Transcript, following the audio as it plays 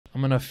I'm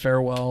gonna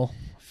farewell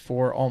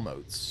for all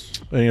modes.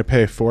 Are you gonna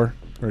pay 4,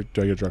 or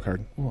do I get a draw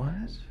card? What?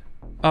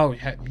 Oh,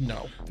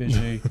 no.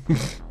 Fishy.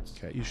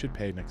 Okay, you should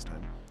pay next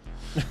time.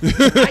 I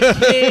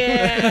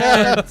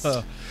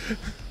can't.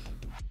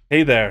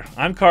 Hey there,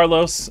 I'm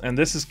Carlos, and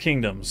this is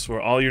Kingdoms, where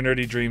all your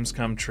nerdy dreams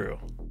come true.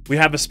 We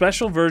have a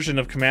special version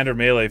of Commander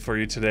Melee for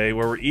you today,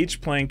 where we're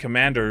each playing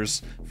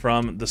commanders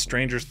from the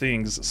Stranger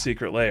Things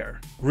Secret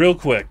Lair. Real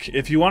quick,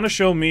 if you want to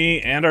show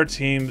me and our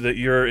team that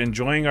you're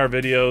enjoying our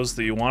videos,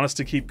 that you want us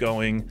to keep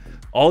going,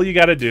 all you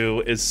gotta do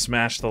is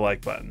smash the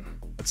like button.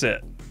 That's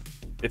it.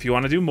 If you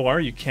want to do more,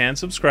 you can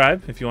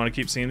subscribe if you want to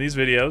keep seeing these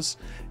videos,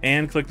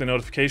 and click the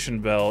notification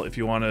bell if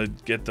you want to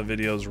get the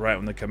videos right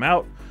when they come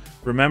out.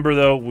 Remember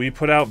though, we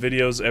put out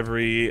videos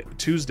every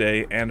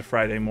Tuesday and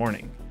Friday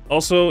morning.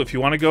 Also, if you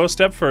want to go a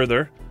step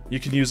further, you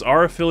can use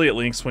our affiliate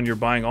links when you're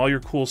buying all your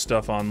cool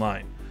stuff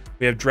online.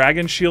 We have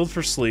Dragon Shield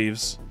for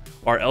sleeves,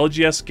 our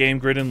LGS Game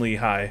Grid in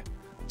Lehigh,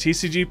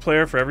 TCG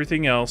Player for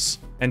everything else,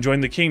 and join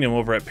the Kingdom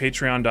over at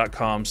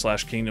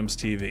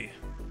patreon.com/KingdomsTV.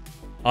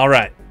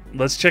 Alright,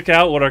 let's check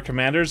out what our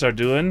commanders are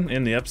doing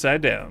in the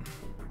Upside Down.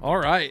 All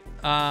right.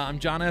 I'm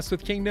John S.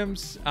 with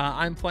Kingdoms.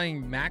 I'm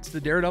playing Max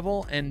the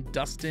Daredevil and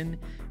Dustin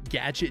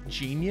Gadget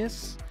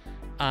Genius.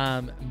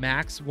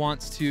 Max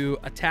wants to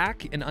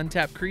attack and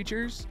untap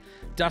creatures.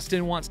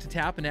 Dustin wants to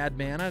tap and add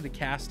mana to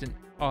cast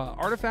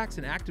artifacts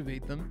and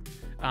activate them.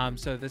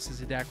 So this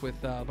is a deck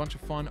with a bunch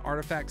of fun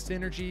artifact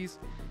synergies,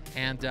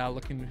 and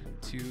looking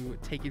to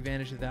take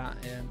advantage of that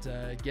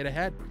and get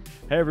ahead.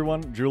 Hey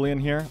everyone, Julian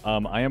here.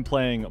 I am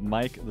playing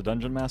Mike the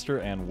Dungeon Master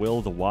and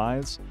Will the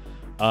Wise.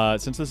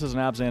 Since this is an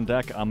Abzan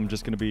deck, I'm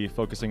just going to be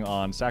focusing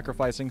on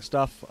sacrificing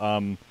stuff.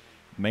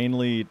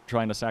 Mainly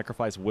trying to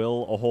sacrifice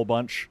Will a whole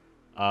bunch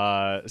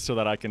so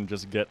that I can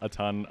just get a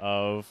ton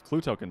of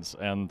clue tokens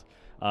and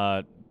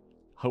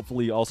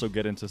hopefully also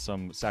get into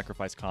some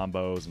sacrifice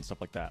combos and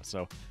stuff like that.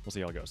 So we'll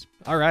see how it goes.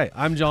 All right,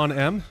 I'm John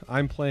M.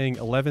 I'm playing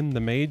 11 the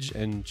Mage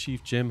and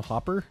Chief Jim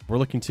Hopper. We're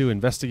looking to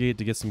investigate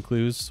to get some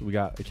clues. We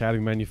got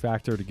Academy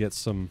Manufacturer to get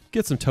some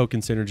token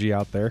synergy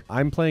out there.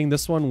 I'm playing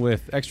this one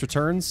with extra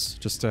turns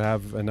just to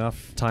have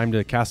enough time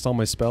to cast all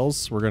my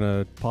spells. We're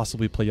gonna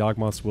possibly play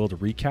Yawgmoth's Will to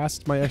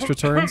recast my extra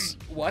turns.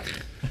 What?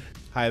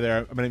 Hi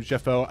there, my name is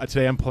Jeff O.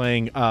 Today I'm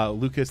playing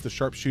Lucas the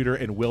Sharpshooter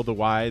and Will the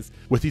Wise.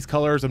 With these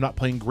colors, I'm not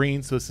playing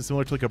green, so this is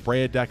similar to like a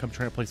Brea deck. I'm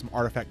trying to play some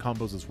artifact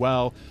combos as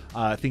well.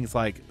 Things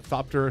like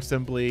Thopter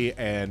Assembly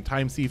and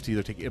Time Thief to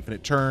either take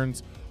infinite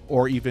turns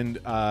or even...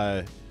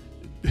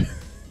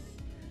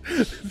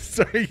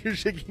 Sorry, you're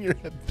shaking your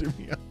head through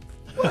me up.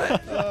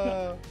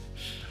 What?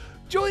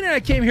 Julian and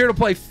I came here to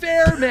play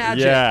fair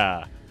magic.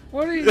 Yeah.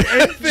 What are you?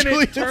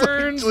 Infinite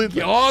turns?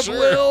 Yawg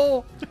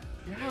Will?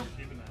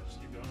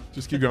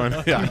 Just keep going.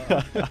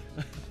 Yeah.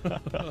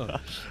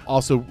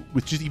 Also,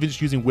 with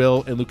just using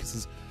Will and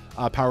Lucas's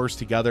powers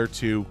together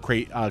to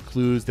create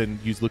clues, then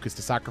use Lucas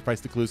to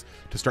sacrifice the clues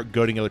to start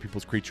goading other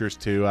people's creatures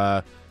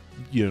to,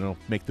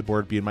 make the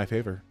board be in my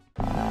favor.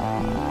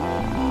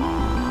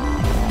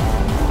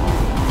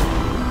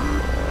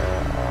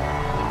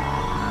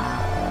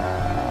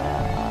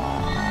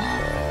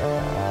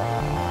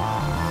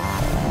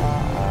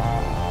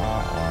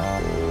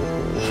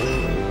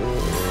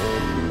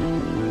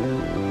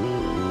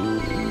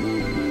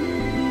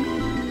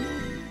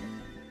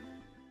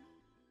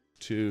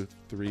 2,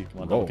 3,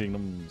 One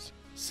Kingdoms.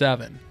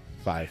 7.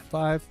 5.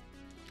 5.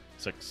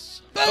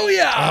 6.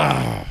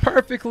 Booyah!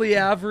 Perfectly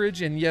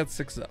average and yet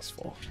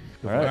successful.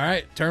 All right. All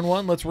right, turn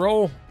 1, let's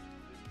roll.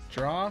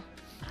 Draw.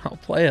 I'll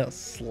play a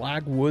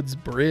Slagwoods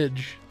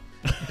Bridge.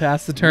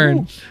 Pass the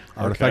turn.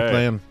 Artifact Okay.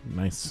 land.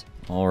 Nice.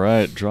 All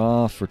right,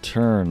 draw for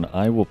turn.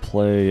 I will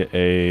play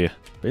a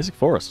basic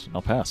forest.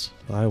 I'll pass.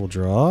 I will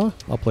draw.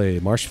 I'll play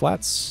Marsh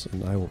Flats,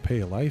 and I will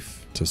pay a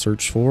life to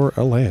search for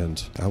a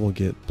land. I will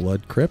get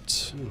Blood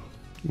Crypt,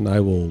 and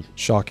I will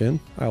shock in.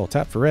 I will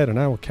tap for red, and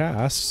I will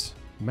cast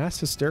Mass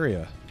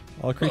Hysteria.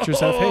 All creatures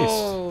have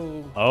haste.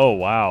 Oh,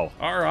 wow.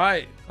 All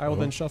right. I will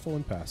then shuffle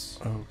and pass.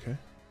 Okay.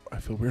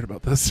 I feel weird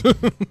about this.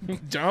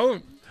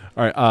 Don't.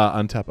 All right,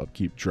 untap,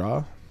 upkeep,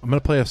 draw. I'm going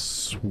to play a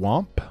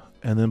Swamp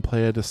and then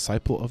play a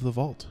Disciple of the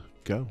Vault.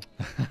 Go.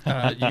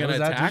 You going to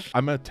attack?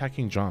 I'm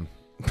attacking John.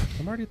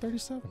 I'm already at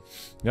 37.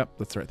 Yep,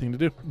 that's the right thing to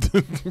do.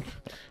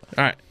 All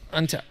right.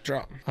 Untap,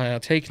 drop.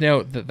 Take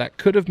note that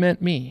could have meant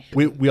me.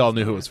 We all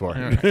knew who it was for.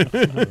 All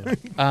right.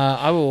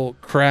 I will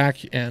crack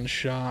and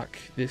shock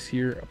this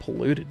here a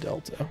Polluted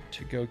Delta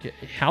to go get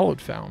a Hallowed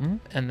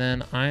Fountain, and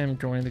then I am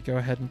going to go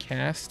ahead and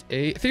cast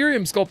a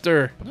Ethereum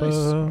Sculptor. Nice.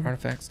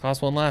 Artifacts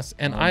cost 1 less,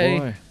 and Oh, I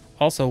boy.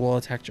 also will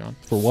attack John.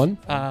 For 1?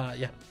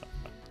 Yeah.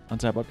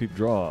 Untap, upkeep,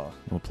 draw.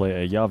 We'll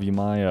play a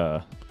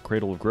Yavimaya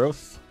Cradle of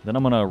Growth. Then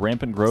I'm going to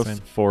Rampant Growth Same.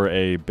 for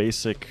a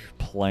basic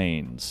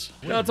Plains.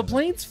 No, it's a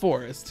Plains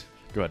Forest.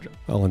 Go ahead, John.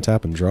 I'll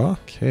untap and draw.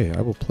 Okay,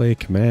 I will play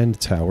Command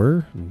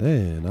Tower, and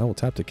then I will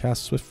tap to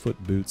cast Swiftfoot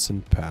Boots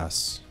and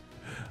pass.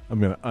 I'm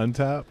going to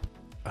untap.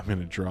 I'm going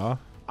to draw.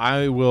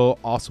 I will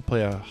also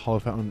play a Hollow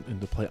Fountain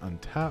into play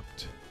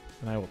untapped.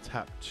 And I will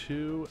tap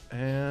 2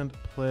 and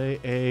play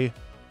a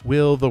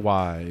Will the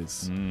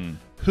Wise.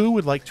 Who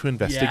would like to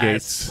investigate?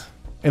 Yes.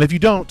 And if you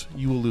don't,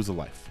 you will lose a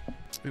life.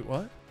 Wait,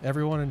 what?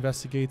 Everyone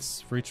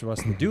investigates. For each of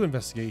us that do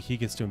investigate, he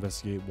gets to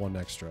investigate one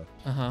extra.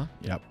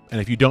 Yep. And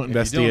if you don't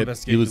investigate,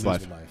 you lose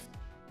life.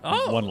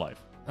 Oh. 1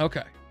 life.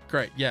 Okay.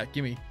 Great. Yeah.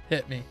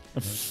 Hit me.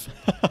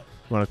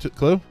 Want a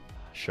clue?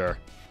 Sure.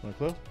 Want a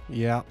clue?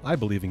 Yeah, I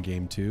believe in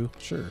game 2.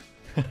 Sure.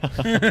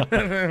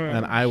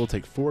 And I will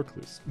take 4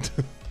 clues.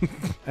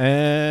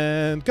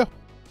 And go.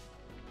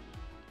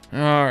 All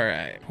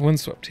right.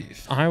 Windswept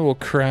Teeth. I will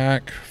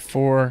crack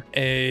for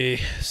a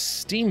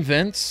Steam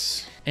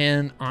Vents,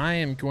 and I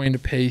am going to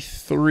pay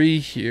 3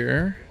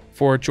 here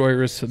for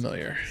Joyrus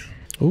Familiar.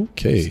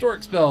 Okay.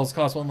 Historic spells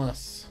cost 1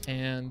 less.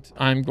 And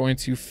I'm going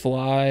to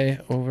fly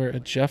over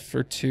at Jeff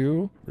for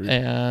 2,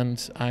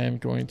 and I am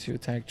going to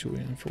attack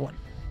Julian for 1.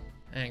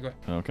 And go ahead.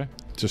 Okay.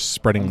 Just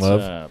spreading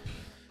love.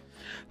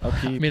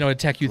 I mean, I would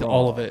attack you with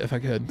all of it if I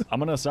could. I'm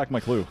gonna sack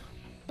my clue.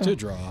 To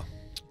draw.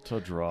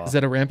 To draw. Is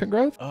that a rampant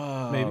growth?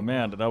 Oh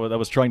man, that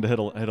was trying to hit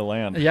a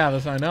land. Yeah,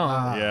 that's what I know.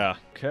 Yeah.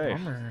 Okay.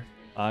 Bummer.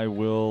 I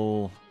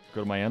will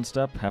go to my end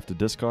step. Have to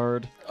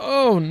discard.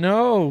 Oh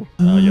no.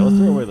 Yeah, let's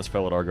throw away this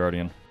Felidar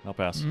Guardian. I'll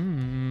pass.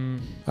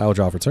 I will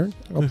draw for turn.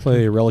 I'll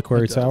play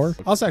Reliquary Tower.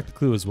 I'll sack the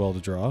clue as well to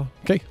draw.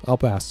 Okay, I'll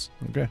pass.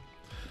 Okay.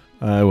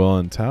 I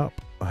will untap.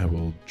 I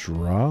will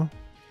draw.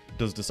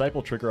 Does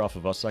Disciple trigger off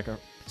of us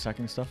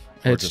sacking stuff?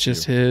 Or It's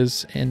just you?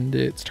 his and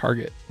its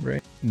target,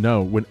 right?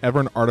 No, whenever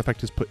an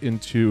artifact is put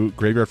into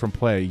graveyard from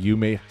play, you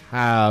may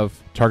have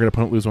target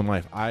opponent lose 1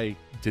 life. I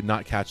did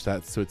not catch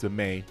that, so it's a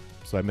may,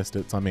 so I missed it.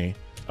 It's on me.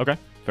 Okay,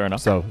 fair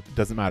enough. So it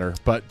doesn't matter.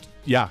 But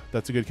yeah,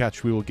 that's a good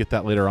catch. We will get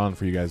that later on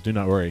for you guys. Do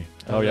not worry.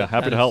 Oh yeah,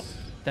 happy to help.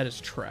 That is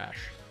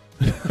trash.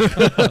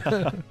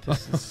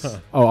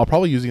 Oh, I'll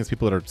probably use it against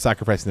people that are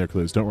sacrificing their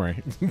clues. Don't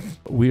worry.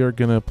 We are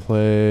going to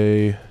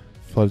play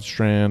Flood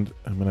Strand.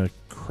 I'm going to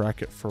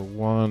crack it for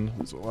 1.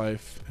 Lose a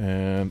life.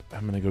 And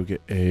I'm going to go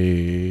get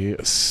a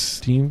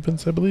Steam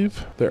Vents, I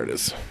believe. There it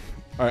is.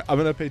 All right, I'm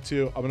going to pay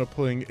 2. I'm going to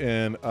pulling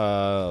in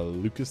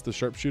Lucas the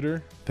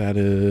Sharpshooter. That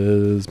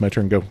is my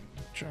turn. Go.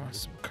 Draw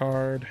some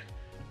card.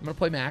 I'm going to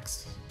play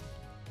Max.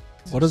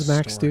 What does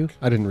Max do?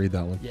 I didn't read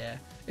that one. Yeah.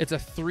 It's a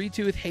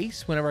 3/2 with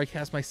haste whenever I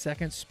cast my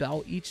second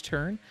spell each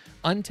turn.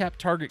 Untap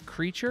target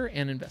creature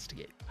and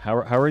investigate. How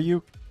are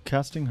you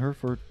casting her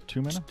for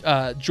 2 mana?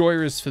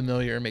 Joyrus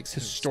Familiar makes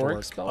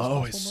historic spells. Oh, cost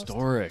 1 less.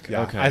 historic.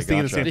 Yeah, Okay, I was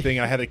thinking gotcha. the same thing.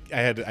 I got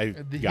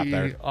The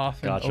there.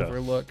 often Gotcha.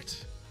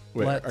 overlooked.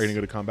 Wait, Let's- are you going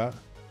to go to combat?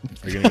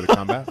 Are you going to go to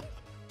combat?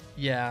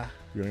 Yeah.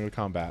 You're going to go to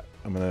combat.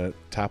 I'm going to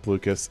tap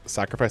Lucas,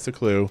 sacrifice a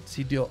clue. So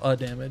you deal a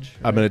damage.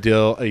 I'm going to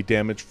deal a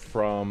damage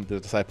from the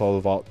Disciple of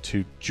the Vault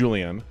to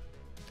Julian.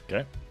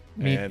 Okay.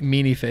 and-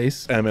 Meanie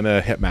face. And I'm going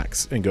to hit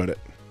Max and goad it.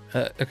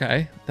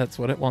 Okay, that's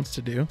what it wants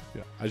to do.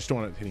 Yeah, I just don't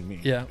want it hitting me.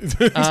 Yeah.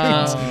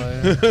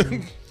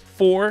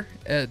 4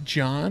 at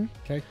John.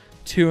 Okay.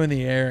 2 in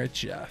the air at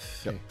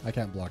Jeff. Okay, I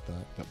can't block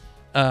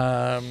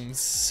that.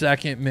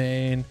 Second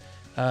main,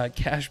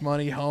 Cash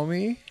Money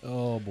Homie,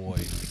 Oh boy.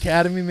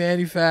 Academy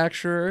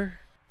Manufacturer,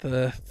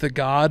 the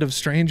god of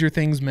Stranger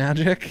Things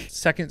magic.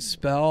 Second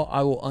spell,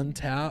 I will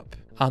untap.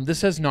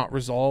 This has not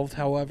resolved,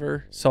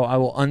 however, so I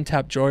will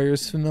untap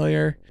Joyrus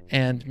Familiar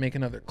and make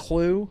another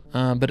clue,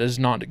 but it does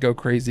not go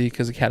crazy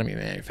because Academy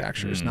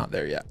Manufacturer is not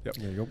there yet. Yep.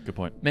 There you go. Good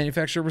point.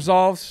 Manufacturer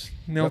resolves.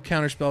 No Yep.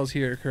 counter spells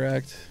here,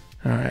 correct?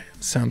 All right,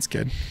 sounds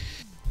good.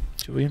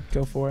 Julian,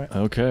 go for it.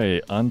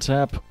 Okay,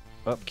 untap,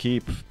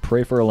 upkeep,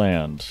 pray for a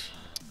land.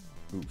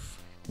 Oof.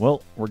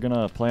 Well, we're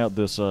gonna play out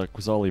this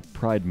Quizali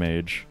Pride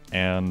Mage,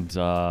 and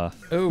Oh,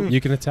 You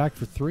can attack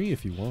for 3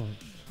 if you want.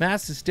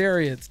 mass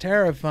hysteria. It's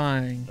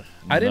terrifying.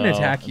 I didn't No,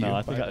 attack you, no,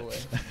 I by think the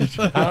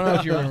way. I don't know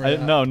if you remember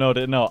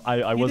that. No.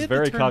 I was did the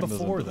very turn cognizant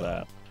before, of though.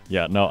 that.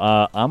 Yeah, no.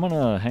 I'm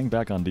gonna hang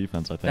back on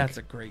defense. I think That's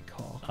a great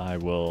call. I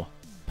will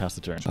pass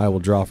the turn. I will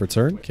draw for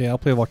turn. Okay, I'll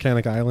play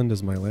Volcanic Island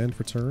as my land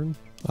for turn.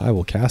 I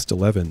will cast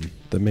 11,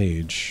 the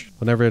Mage.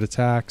 Whenever it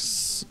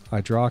attacks,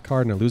 I draw a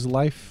card and I lose a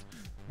life.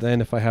 Then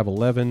if I have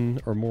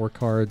 11 or more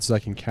cards, I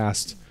can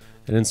cast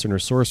an instant or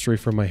sorcery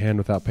from my hand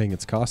without paying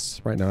its costs.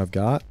 Right now I've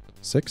got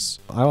 6.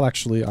 I'll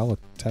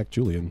attack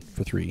Julian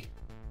for 3.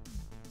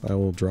 I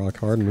will draw a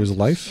card and lose a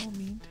life.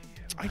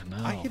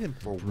 I hit him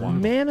for 1.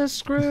 Mana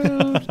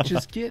screwed.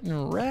 Just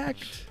getting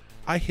wrecked.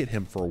 I hit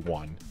him for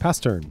 1. Pass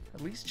turn.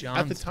 At least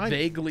John's time-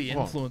 vaguely hold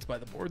on. influenced by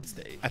the board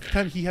state. At the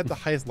time, he had the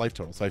highest life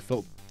total, so I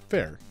felt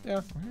fair.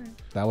 Yeah.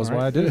 That was All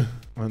why right. I did it.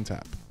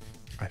 Untap.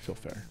 I feel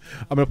fair.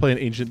 I'm going to play an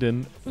Ancient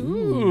Den.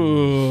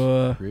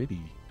 Ooh. Pretty.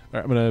 All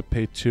right, I'm going to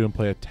pay 2 and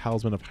play a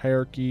Talisman of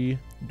Hierarchy.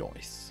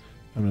 Nice.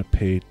 I'm going to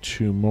pay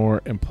 2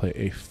 more and play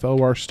a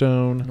Felwar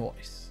Stone.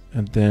 Nice.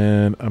 And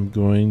then I'm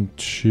going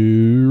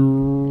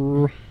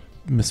to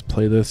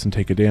misplay this and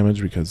take a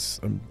damage because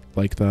I'm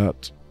like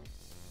that.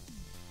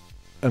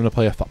 I'm going to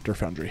play a Thopter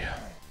Foundry.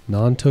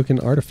 Non-token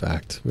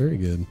artifact. Very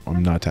good.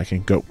 I'm not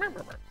attacking. Go.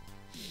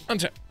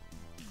 Untap.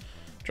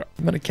 Draw.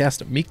 I'm going to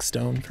cast a Meek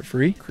Stone for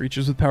free.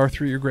 Creatures with power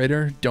 3 or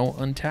greater don't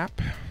untap.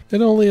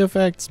 It only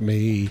affects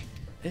me.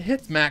 It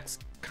hits max,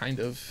 kind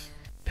of.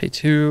 Pay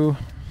 2.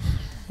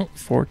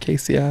 4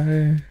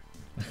 KCI.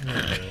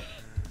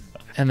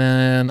 And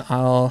then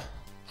I'll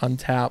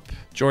untap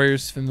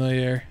Joyer's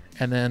Familiar,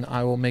 and then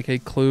I will make a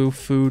clue,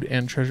 food,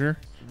 and treasure.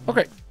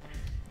 Okay.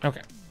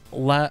 Okay.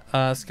 Let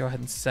us go ahead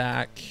and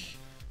sack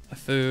a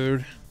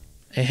food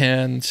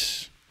and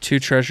 2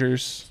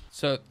 treasures.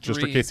 So Just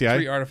for KCI?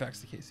 3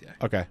 artifacts to KCI.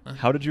 Okay.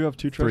 How did you have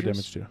 2 treasures?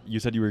 damage too. You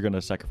said you were going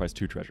to sacrifice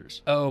 2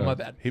 treasures. Oh, my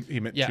bad. He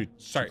meant Yeah, two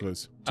sorry.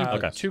 clues.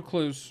 Okay. 2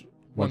 clues,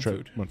 1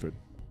 food. 1 food.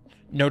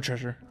 No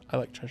treasure. I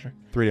like treasure.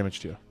 3 damage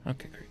to you.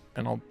 Okay, great.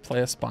 And I'll play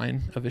a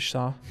Spine of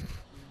Ishsaw.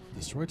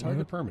 Destroy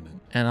target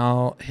permanent. And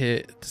I'll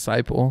hit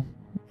Disciple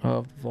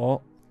of the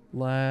Vault.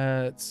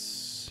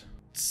 Let's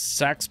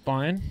sack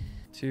Spine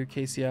to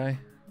KCI,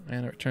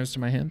 and it returns to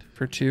my hand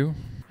for 2.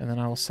 And then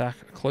I will sack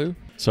a clue.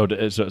 So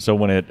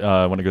when it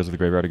goes to the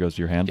graveyard, it goes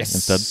to your hand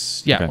instead?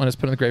 Yeah, Okay. when it's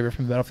put in the graveyard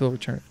from the battlefield,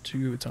 return it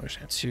to its owner's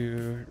hand.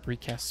 To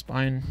recast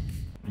Spine.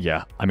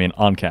 Yeah. I mean,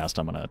 on cast,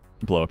 I'm going to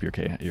blow up your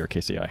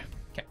KCI.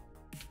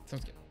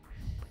 Sounds good.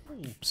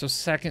 So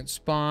second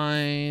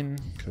Spine.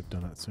 Could have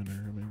done that sooner.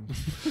 I mean,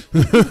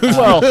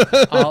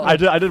 Well,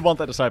 I did want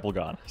that Disciple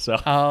gone. So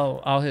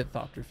I'll hit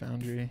Thopter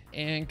Foundry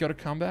and go to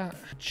combat.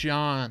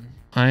 John,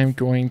 I'm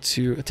going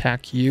to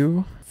attack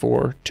you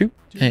for 2.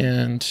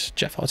 And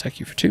Jeff, I'll attack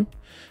you for 2.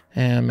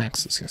 And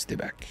Max is going to stay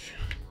back.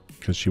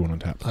 because she went on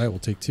tap. I will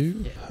take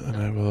 2. And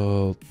I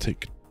will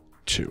take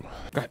 2.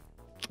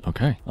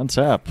 okay.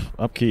 Untap.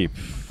 Upkeep.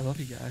 I love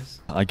you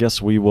guys. I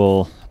guess we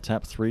will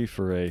tap 3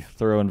 for a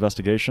thorough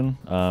investigation.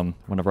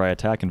 Whenever I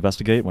attack,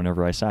 investigate.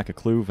 Whenever I sack a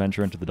clue,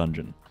 venture into the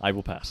dungeon. I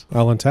will pass.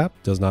 I'll untap.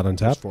 Does not There's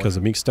untap 4 because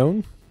of Meek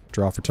Stone.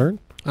 Draw for turn.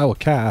 I will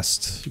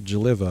cast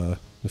Jaliva,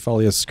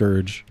 Nephalia's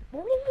Scourge.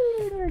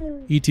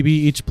 ETB,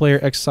 each player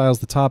exiles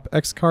the top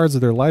X cards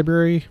of their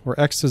library, where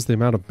X is the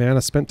amount of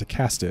mana spent to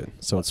cast it.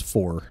 So it's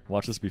 4.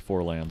 Watch this be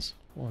 4 lands.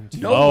 1, 2,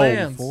 No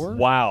lands. 4.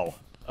 Wow.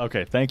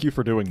 Okay, thank you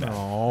for doing that.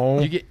 Oh.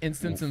 You get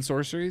instants and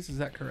sorceries, is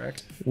that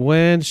correct?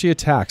 When she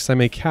attacks, I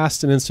may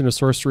cast an instant or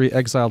sorcery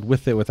exiled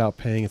with it without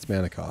paying its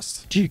mana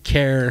cost. Do you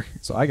care?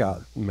 So I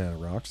got mana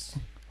rocks.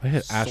 I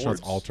hit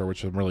Ashnod's Altar,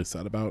 which I'm really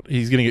sad about.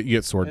 He's gonna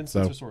get swords,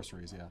 so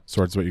sorceries, yeah.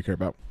 swords is what you care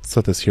about.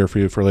 Set this here for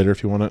you for later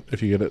if you want it,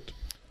 if you get it.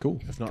 Cool.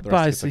 If not, the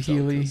Goodbye, rest gets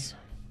exiled, Saheeli. 'cause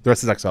the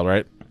rest is exiled,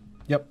 right?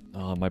 Yep.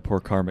 Oh, my poor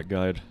karmic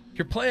guide.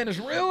 Your plan is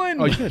ruined.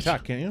 Oh, you can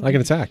attack, can't you? I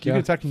can attack, You yeah.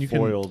 can attack and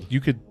Foiled. you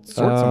could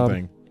sword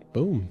something.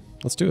 Boom.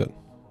 Let's do it.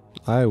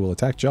 I will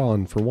attack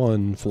John for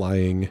 1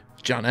 flying.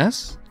 John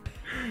S.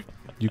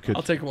 You could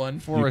I'll take 1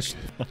 for us.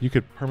 you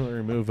could permanently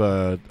remove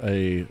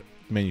a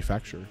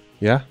manufacturer.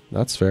 Yeah,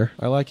 that's fair.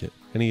 I like it.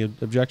 Any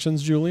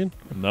objections, Julian?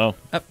 No.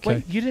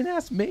 Wait, you didn't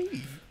ask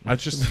me. I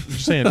was just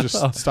saying, it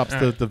just stops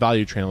the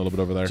value train a little bit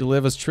over there.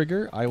 Jaliva's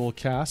trigger, I will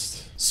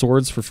cast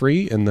swords for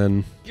free, and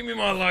then Give me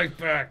my life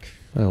back.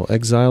 I will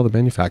exile the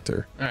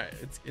manufacturer. All right,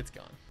 it's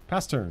gone.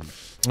 Pass turn.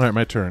 All right,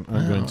 my turn.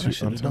 I'm going I to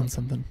should have done untap.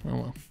 something. Oh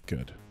well.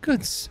 Good.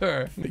 Good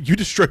sir. You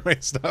destroy my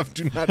stuff.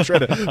 Do not try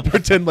to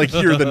pretend like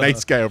you're the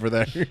nice guy over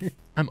there.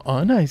 I'm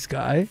a nice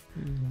guy.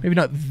 Maybe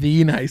not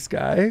the nice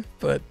guy,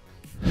 but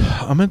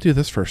I'm gonna do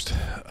this first.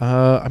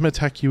 I'm gonna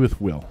attack you with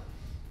Will.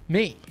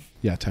 me.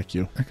 Yeah, attack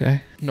you.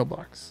 Okay. No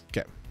blocks.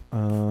 Okay.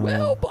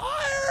 Will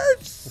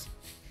Byers.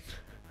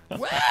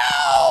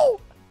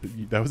 Will.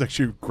 That was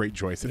actually a great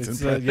choice. It's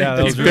that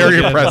it's was very really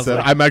good. impressive.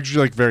 I'm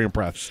actually very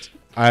impressed.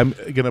 I'm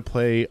gonna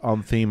play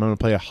on theme. I'm gonna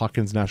play a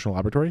Hawkins National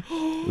Laboratory.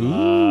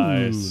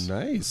 Nice.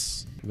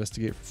 Nice.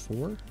 Investigate for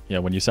 4. Yeah,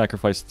 when you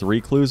sacrifice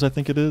 3 clues, I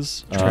think it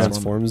is.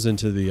 Transforms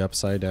into the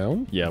upside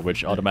down. Yeah,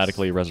 which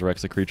automatically resurrects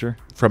the creature.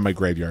 From my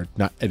graveyard,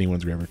 not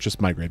anyone's graveyard, just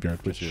my graveyard,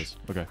 which Which is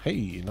okay.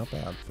 Hey, not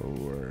bad.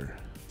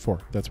 4.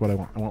 That's what I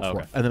want. I want 4.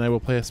 Okay. And then I will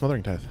play a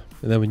Smothering Tithe.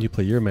 And then when you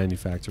play your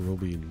manufacturer, we'll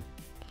be in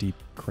deep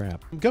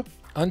crap. Go.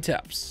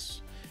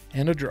 Untaps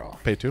and a draw.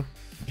 Pay 2.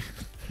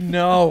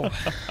 No.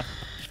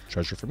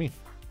 Treasure for me.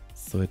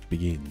 So it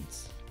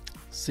begins.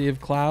 Sea of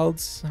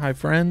Clouds. Hi,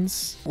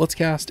 friends. Let's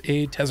cast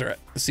a Tezzeret,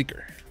 the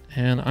Seeker.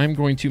 And I'm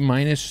going to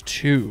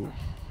 -2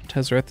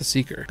 Tezzeret, the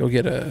Seeker. Go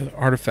get a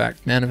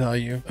artifact mana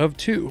value of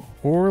 2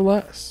 or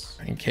less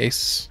in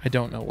case I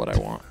don't know what I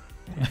want.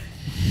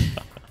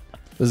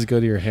 Does it go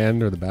to your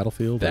hand or the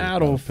battlefield?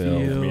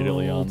 Battlefield.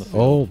 Immediately on the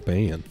field. Oh,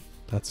 man.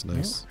 That's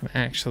nice. I'm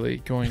actually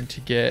going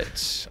to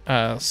get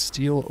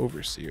Steel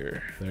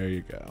Overseer. There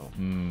you go.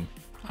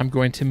 I'm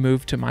going to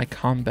move to my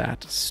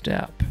combat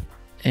step.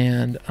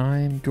 And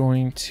I'm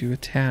going to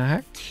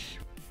attack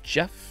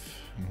Jeff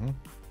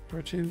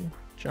for 2,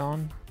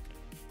 John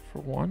for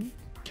 1. I will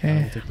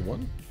Okay. take the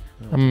 1.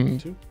 I'm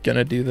 2.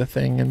 gonna do the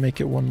thing and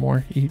make it 1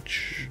 more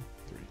each.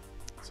 3.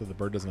 So the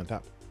bird doesn't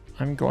untap.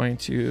 I'm going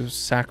to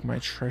sack my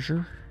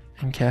treasure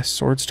and cast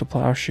Swords to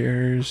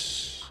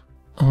Plowshares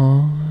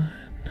on...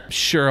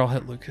 Sure, I'll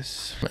hit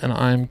Lucas. And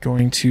I'm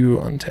going to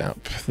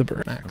untap the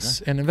bird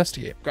axe and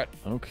investigate. Go ahead.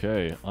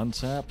 Okay,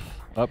 untap,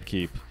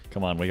 upkeep.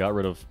 Come on, we got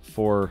rid of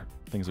 4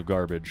 things of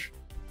garbage.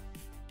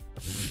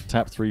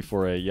 Tap 3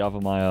 for a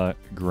Yavimaya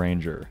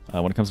Granger.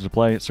 When it comes into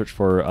play, search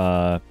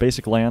for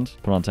basic land,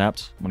 put on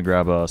tapped. I'm going to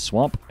grab a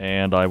swamp,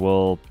 and I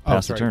will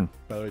pass the turn.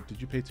 By the way,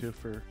 did you pay 2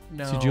 for...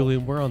 No. See,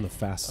 Julian, we're on the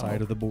fast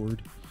side of the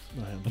board.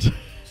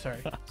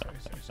 Sorry.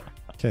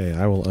 Okay,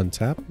 I will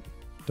untap.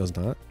 Does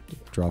not.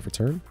 Draw for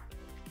turn.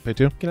 Pay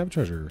 2? Can have a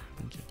treasure.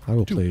 Thank you. I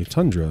will play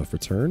Tundra for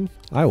turn.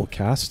 I will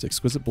cast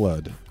Exquisite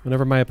Blood.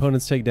 Whenever my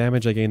opponents take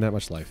damage, I gain that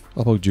much life.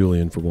 I'll poke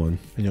Julian for 1.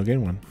 And you'll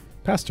gain 1.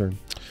 Pass turn.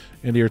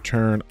 End of your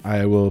turn,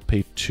 I will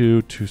pay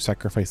 2 to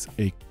sacrifice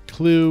a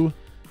clue.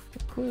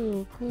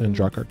 And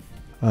draw a card.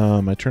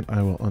 My turn,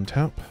 I will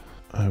untap.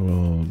 I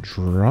will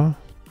draw.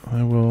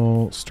 I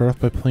will start off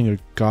by playing a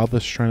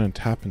Godless Shrine and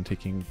tap and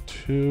taking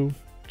 2.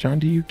 John,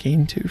 do you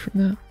gain 2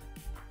 from that?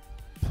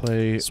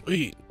 Play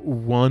Sweet.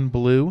 1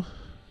 blue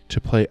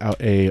to play out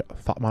a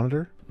Thought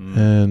Monitor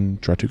and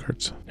draw 2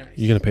 cards. Nice.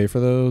 You gonna pay for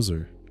those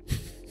or?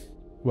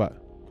 What?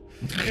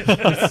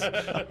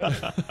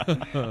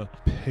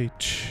 Pay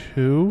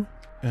 2,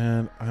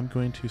 and I'm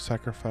going to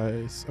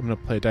sacrifice. I'm going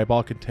to play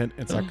Diabolic Intent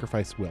and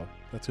sacrifice Will.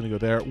 That's going to go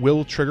there.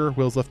 Will trigger.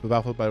 Will's left the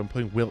battlefield, but I'm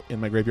putting Will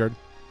in my graveyard.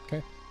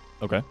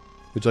 Okay.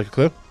 Would you like a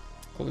clue?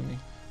 Clue me.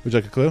 Would you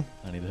like a clue?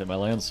 I need to hit my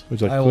lands. Would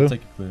you like I a clue? will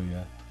take a clue,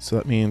 yeah. So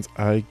that means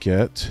I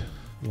get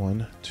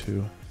 1,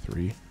 2,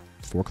 3,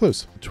 4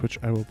 clues. To which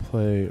I will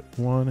play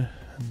 1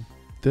 and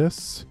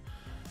this.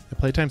 And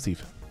play Time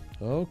Thief.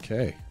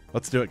 Okay.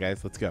 Let's do it,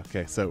 guys. Let's go.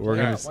 Okay, so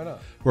Why not?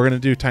 we're gonna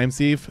do Time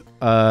Thief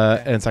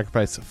and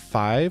sacrifice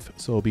 5,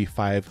 so it'll be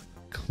 5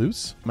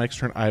 clues. Mike's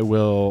turn. I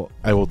will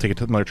take it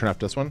to another turn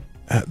after this one.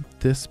 At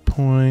this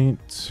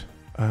point,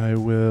 I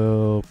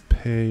will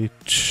pay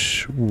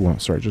just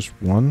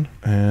 1,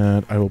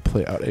 and I will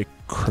play out a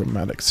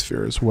Chromatic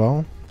Sphere as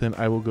well. Then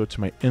I will go to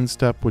my end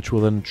step, which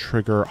will then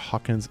trigger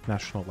Hawkins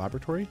National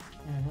Laboratory.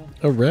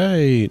 All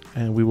right.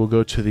 And we will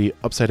go to the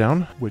Upside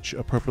Down, which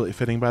appropriately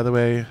fitting, by the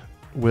way,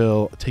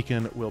 will take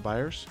in Will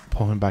Byers,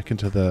 pull him back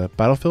into the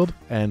battlefield,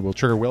 and we'll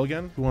trigger Will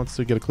again. Who wants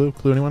to get a clue?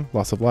 Clue anyone?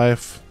 Loss of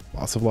life.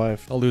 Loss of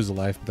life. I'll lose a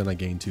life, but then I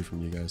gain 2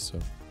 from you guys, so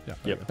Yeah.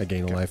 Yep. I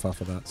gain a life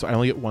off of that. So I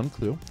only get 1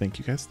 clue. Thank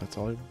you, guys. That's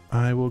all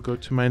I will go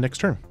to my next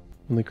turn.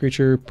 When the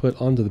creature put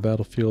onto the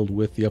battlefield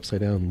with the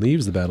Upside Down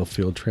leaves the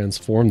battlefield,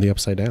 transform the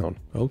Upside Down.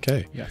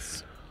 Okay.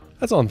 Yes.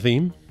 That's on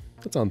theme.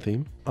 That's on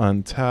theme.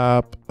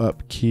 Untap,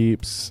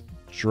 upkeeps,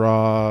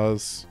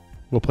 draws.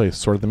 We'll play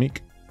Sword of the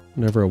Meek.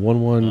 Whenever a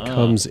 1/1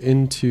 comes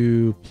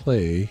into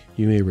play,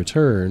 you may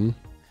return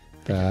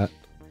that.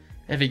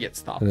 If he gets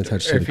stopped, And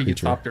attached or to if the he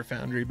gets creature. stopped or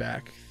Foundry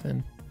back,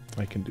 then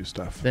I can do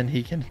stuff.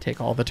 he can take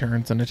all the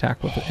turns and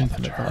attack with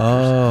infinite powers.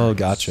 Oh,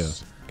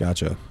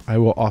 gotcha. I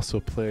will also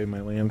play my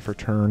land for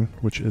turn,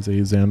 which is a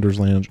Xander's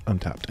Land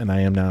untapped. And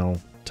I am now...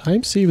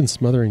 Time Sieve and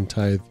Smothering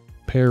Tithe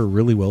pair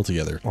really well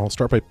together. I'll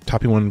start by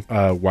tapping 1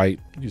 white,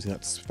 using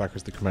that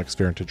Valkyrie's the Chromatic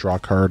Sphere to draw a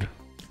card.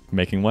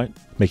 Making white.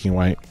 Making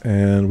white.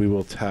 And we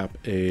will tap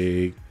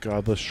a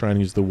Godless Shrine,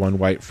 use the 1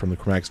 white from the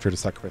Chromatic Sphere to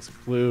sacrifice a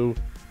blue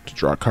to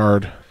draw a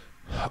card.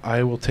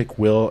 I will take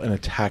Will and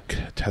attack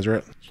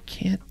Tezzeret. You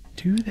can't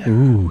do that.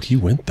 Ooh, he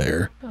went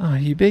there. Oh,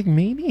 you big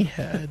meanie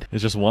head.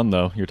 It's just 1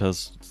 though. Your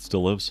Tez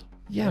still lives.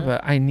 Yeah,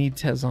 but I need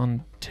Tez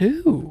on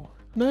 2.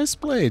 Nice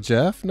play,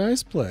 Jeff.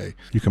 Nice play.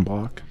 You can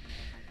block.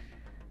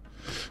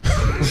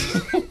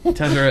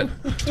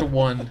 Tezzeret to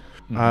 1.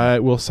 I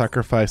will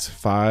sacrifice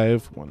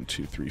 5. 1,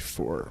 2, 3,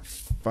 4,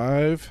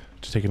 5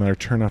 to take another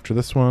turn after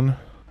this one.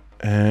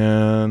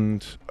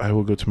 And I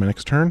will go to my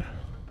next turn.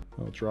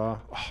 I'll draw.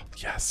 Oh,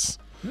 yes.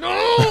 No!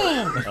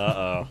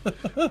 Uh-oh.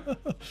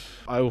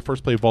 I will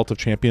first play Vault of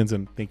Champions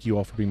and thank you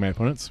all for being my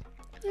opponents.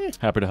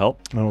 Happy to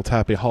help. I will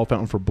tap a Hall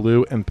Fountain for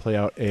blue and play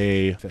out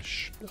a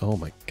fish. Oh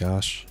my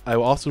gosh. I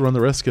will also run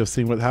the risk of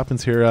seeing what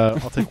happens here.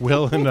 I'll take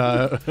Will and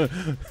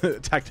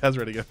attack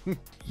Tezzeret again.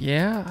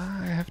 Yeah,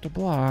 I have to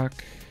block.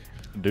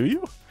 Do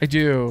you? I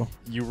do.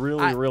 You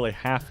really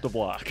have to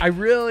block. I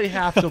really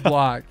have to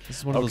block. This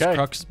is one of Okay. those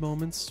crux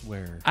moments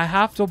where I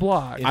have to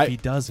block. if he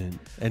doesn't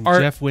and Or-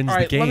 Jeff wins all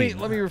right, the game.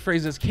 Let me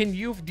rephrase this. Can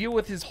you deal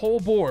with his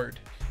whole board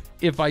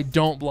if I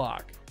don't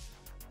block?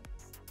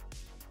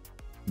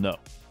 No.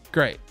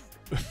 Great.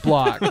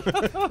 Block.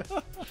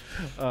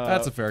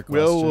 That's a fair question.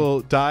 Will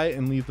die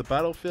and leave the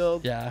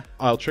battlefield. Yeah.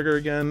 I'll trigger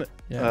again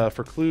Yeah.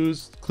 for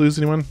clues. Clues,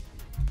 anyone?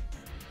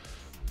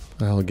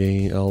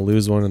 I'll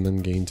lose 1 and then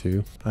gain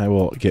 2. I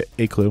will get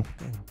a clue.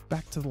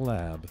 Back to the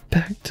lab.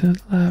 Back to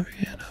the lab,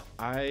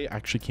 I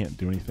actually can't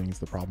do anything is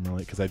the problem,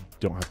 really, because I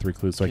don't have 3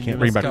 clues, so I Can can't you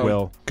bring let's back go.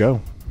 Will.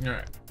 Go. All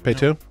right. Pay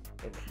 2.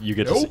 You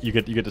get to see, you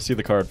get to see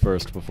the card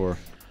first before.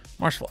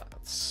 Marsh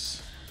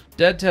Flats.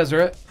 Dead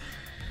Tezzeret.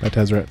 By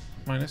Tezzeret.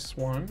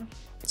 -1.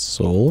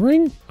 Soul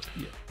Ring?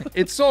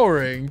 It's Soul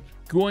Ring.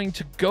 Going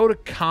to go to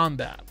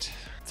combat.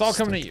 It's all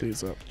coming at Stack you.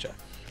 these up. Jeff.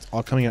 It's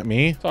all coming at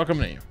me? It's all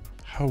coming at you.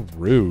 How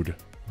rude.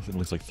 It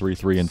looks like 3,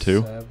 3, and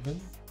 2.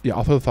 7. Yeah,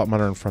 I'll throw the Thought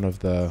Monitor in front of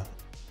the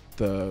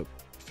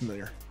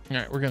familiar. All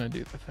right, we're going to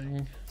do the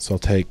thing. So I'll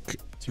take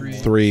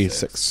 3,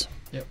 6.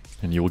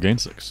 And you will gain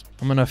 6.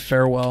 I'm going to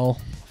farewell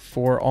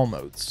for all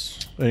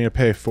modes. Are you going to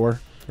pay 4?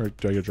 Or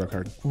do I get a draw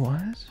card?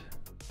 What?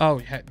 Oh,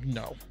 yeah,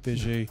 no.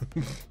 Fiji.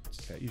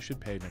 Okay, you should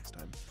pay next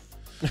time.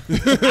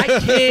 I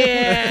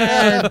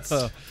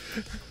can't.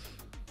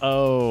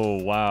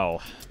 Oh, wow.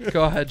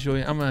 Go ahead,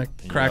 Julian. I'm gonna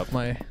crack Yep.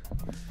 my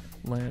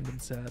land in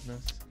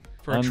sadness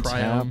for a Untap.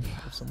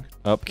 triumph of some.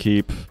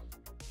 Upkeep.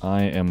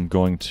 I am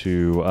going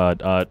to.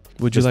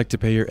 Would you like to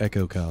pay your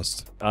echo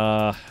cost?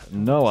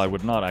 No, I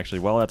would not actually.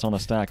 While that's on a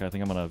stack, I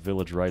think I'm gonna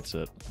village rights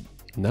it.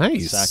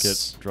 Nice. Sack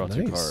it. Draw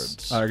 2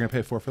 cards. You're gonna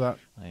pay 4 for that.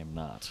 I am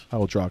not. I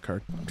will draw a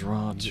card.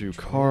 Draw 2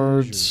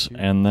 cards,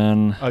 and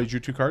then Oh, you drew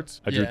 2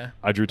 cards.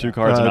 I drew 2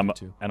 cards, and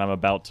Two. I'm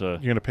about to.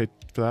 You're gonna pay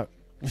for that.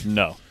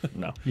 No.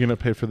 You're gonna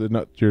pay for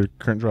your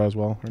current draw as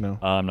well, or no?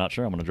 I'm not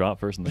sure. I'm gonna draw it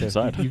first and then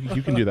decide.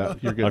 You can do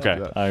that. You're good. to Okay,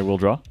 do that. I will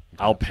draw.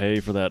 I'll pay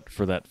for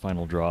that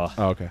final draw.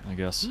 Oh, okay. I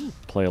guess.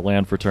 Play a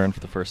land for turn for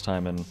the first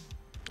time, and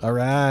All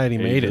right, he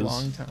made it. Ages.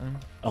 Long time.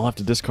 I'll have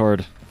to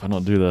discard if I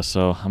don't do this.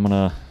 So I'm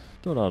gonna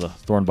throw out a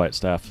Thornbite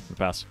Staff.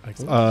 Pass.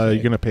 You're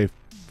gonna pay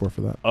 4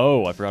 for that.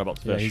 Oh, I forgot about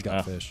the Yeah, fish. he's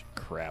got fish.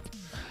 Crap.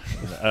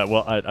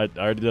 Well, I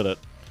already did it,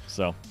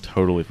 so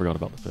totally forgot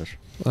about the fish.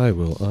 I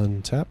will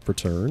untap for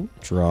turn,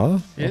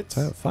 draw, It's-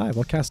 tap 5.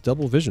 I'll cast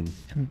double vision.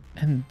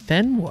 And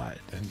then what?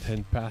 And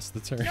then pass the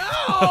turn.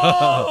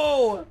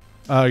 No!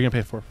 You're gonna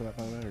pay 4 for that,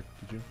 by the way, or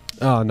did you?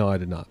 Oh, no, I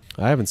did not.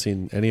 I haven't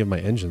seen any of my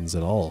engines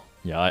at all.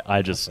 Yeah,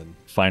 I just Nothing.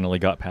 finally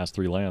got past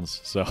 3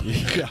 lands. So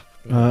Yeah.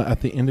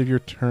 At the end of your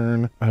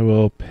turn, I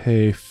will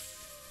pay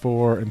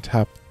 4 and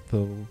tap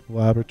the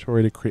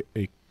laboratory to create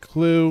a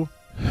clue.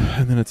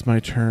 And then it's my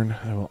turn.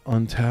 I will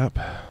untap.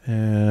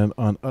 And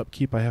on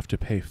upkeep, I have to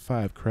pay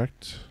 5,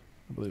 correct?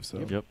 I believe so.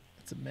 Yep.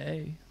 It's a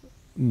May.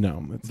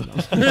 No, it's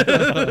not.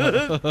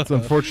 It's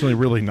unfortunately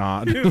really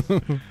not. You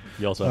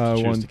also have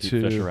to choose 1, to keep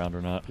 2, fish around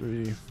or not.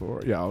 3,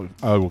 4. Yeah,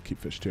 I will keep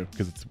fish too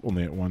because it's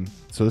only at 1.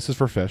 So this is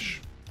for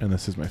fish, and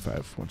this is my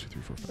 5. 1, 2,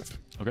 3, 4, 5.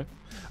 Okay.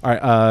 All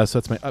right. So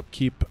that's my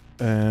upkeep,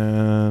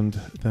 and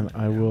then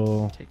I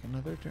will Take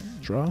another turn.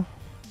 draw.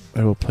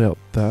 I will play out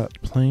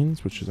that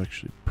plains, which is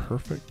actually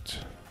perfect,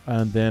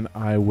 and then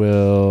I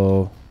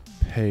will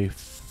pay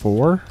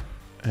 4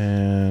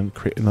 and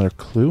create another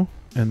clue,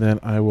 and then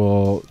I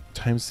will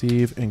time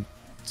sieve and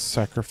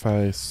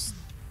sacrifice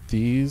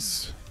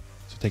these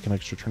to take an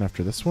extra turn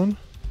after this one.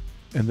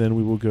 And then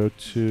we will go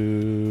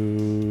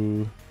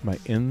to my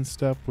end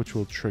step, which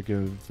will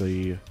trigger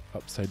the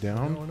upside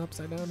down, Going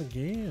upside down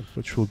again.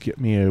 which will get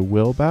me a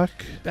will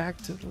back. Back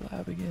to the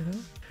lab again,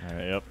 huh? All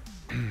right. Yep.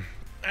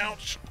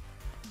 Ouch.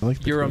 I like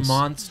the You're a clues.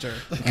 monster.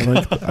 I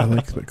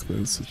like the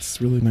clues.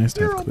 It's really nice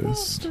to have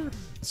clues.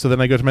 So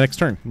then I go to my next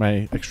turn.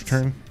 My extra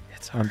turn.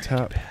 It's On already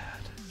tap. bad.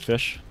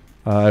 Fish.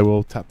 I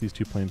will tap these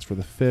 2 planes for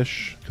the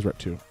fish because we're at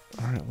 2.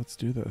 All right, let's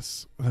do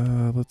this.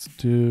 Let's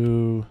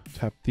do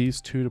tap these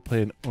 2 to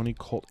play an Oni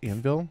Cult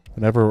Anvil.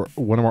 Whenever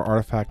one of our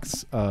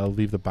artifacts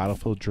leave the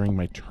battlefield during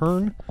my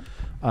turn,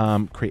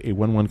 create a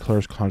 1/1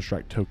 colors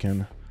construct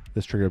token.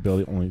 This trigger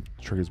ability only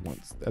triggers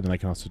once, and then I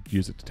can also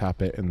use it to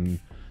tap it and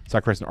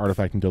sacrifice an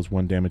artifact and deals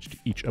 1 damage to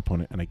each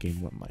opponent, and I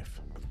gain 1 life.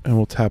 And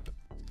we'll tap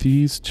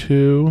these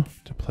 2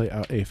 to play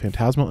out a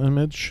Phantasmal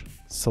Image,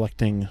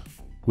 selecting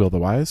Will the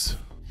Wise.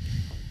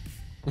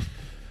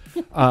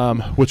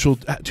 Which will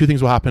 2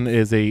 things will happen: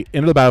 is a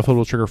end of the battlefield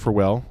will trigger for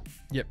Will.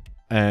 Yep.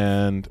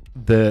 And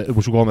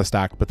which will go on the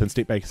stack, but then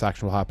state based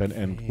action will happen,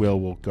 and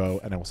Will go,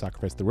 and I will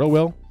sacrifice the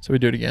Will. So we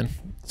do it again.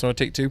 So I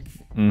take 2.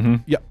 Mm-hmm.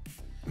 Yep.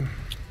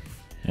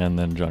 And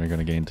then John, you're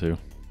gonna gain 2.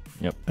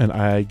 And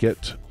I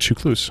get 2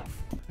 clues.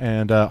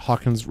 And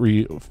Hawkins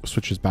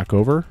switches back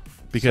over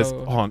because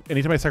So- hold on,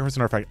 anytime I sacrifice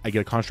an artifact, I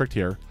get a construct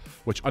here,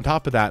 which on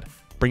top of that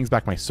brings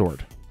back my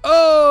sword.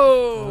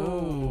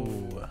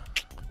 Oh!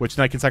 Which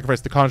then I can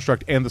sacrifice the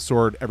construct and the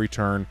sword every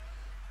turn,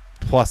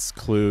 plus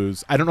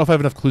clues. I don't know if I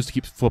have enough clues to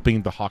keep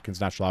flipping the Hawkins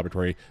National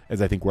Laboratory,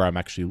 as I think where I'm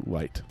actually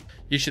light.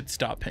 You should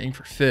stop paying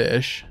for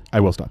fish,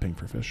 I will stop paying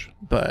for fish,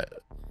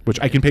 but which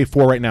I can pay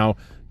 4 right now,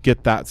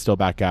 get that still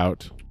back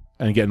out,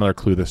 and get another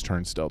clue this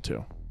turn still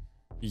too.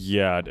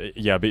 Yeah.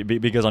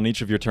 Because on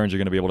each of your turns, you're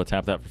gonna be able to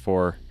tap that for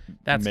 4.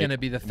 that's Make- going to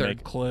be the third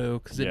make- clue.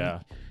 Because Yeah.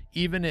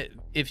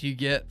 if you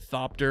get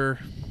Thopter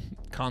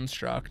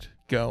Construct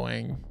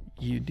going,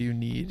 you do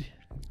need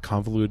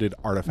Convoluted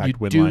artifact you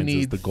win do lines is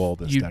need the goal of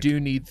this you deck. do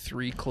need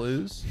 3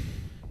 clues.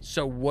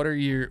 So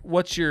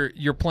what's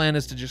your plan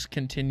is to just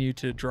continue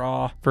to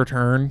draw for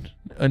turn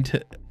and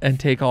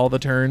take all the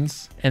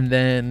turns, and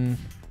then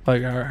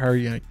like how are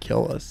you gonna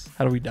kill us?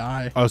 How do we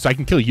die? Oh, so I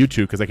can kill you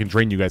 2 because I can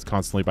drain you guys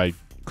constantly by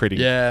creating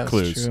Yeah, that's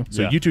clues. true.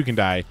 So Yeah. you 2 can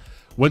die.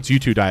 Once you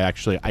 2 die,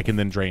 actually, I can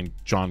then drain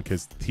John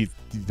because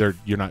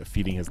you're not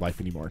feeding his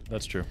life anymore.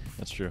 That's true.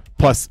 That's true.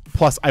 Plus,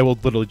 I will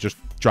literally just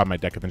draw my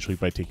deck eventually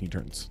by taking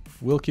turns.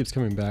 Will keeps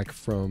coming back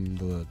from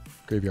the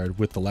graveyard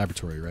with the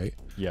laboratory, right?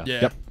 Yeah.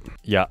 Yeah. Yep.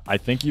 Yeah. I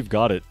think you've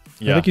got it. I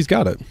Yeah. think he's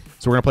got it.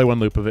 So we're gonna play 1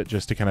 loop of it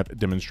just to kind of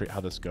demonstrate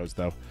how this goes,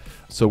 though.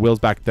 So Will's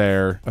back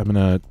there. I'm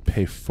gonna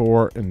pay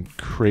 4 and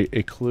create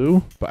a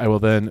clue, but I will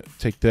then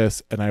take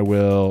this and I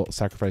will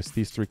sacrifice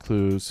these 3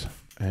 clues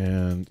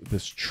And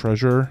this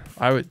treasure.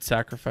 I would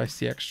sacrifice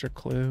the extra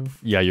clue.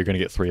 Yeah, you're gonna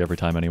get 3 every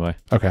time anyway.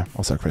 Okay,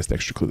 I'll sacrifice the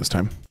extra clue this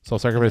time. So I'll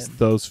sacrifice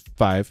those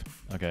 5.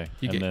 Okay.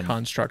 You and get then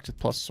constructed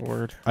plus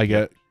sword. I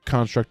get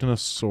construct and a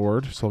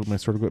sword, so my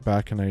sword will go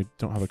back, and I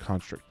don't have a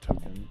construct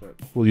token, but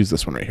we'll use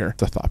this one right here.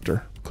 It's a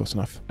Thopter. Close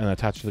enough. And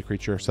attach to the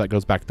creature, so that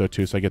goes back though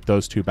too, so I get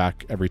those 2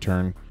 back every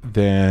turn.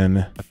 Then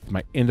at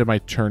my end of my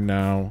turn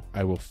now,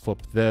 I will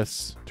flip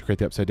this to create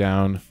the upside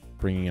down,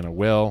 bringing in a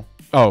will.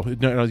 Oh,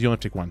 no, you only have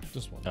to take 1.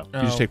 Just one. Oh.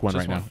 You just take 1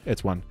 just right one. now.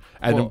 It's 1.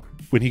 And Well,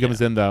 when he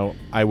comes in, though,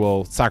 I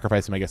will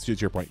sacrifice him, I guess, to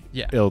your point.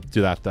 Yeah. It'll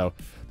do that, though.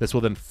 This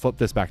will then flip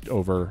this back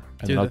over,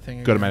 and Do then the I'll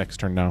thing go to my again. next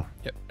turn now.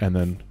 Yep. And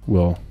then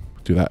we'll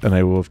do that. And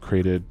I will have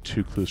created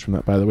 2 clues from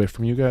that, by the way,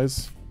 from you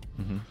guys.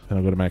 Mhm. And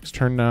I'll go to my next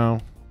turn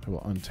now. I will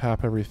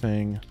untap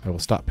everything. I will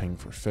stop paying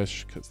for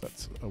fish, because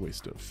that's a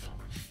waste of...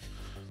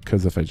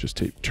 Because if I just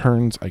take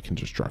turns, I can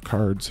just draw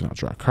cards, and I'll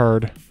draw a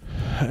card.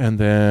 And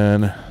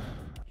then...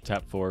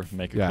 tap 4,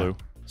 make a Yeah. clue.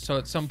 So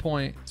at some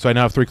point, So I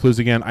now have 3 clues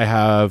again. I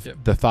have Yep.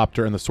 the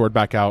Thopter and the sword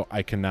back out.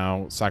 I can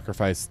now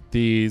sacrifice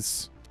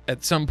these,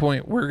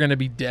 we're gonna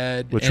be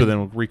dead. which will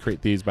then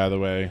recreate these, by the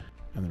way.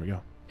 And there we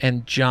go.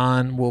 And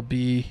John will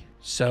be.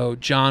 So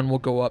John will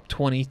go up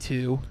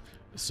 22,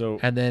 So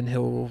and then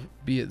he'll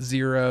be at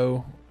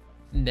 0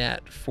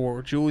 net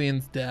for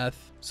Julian's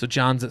death. So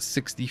John's at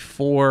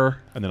 64,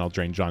 And then I'll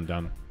drain John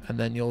down. and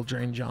then you'll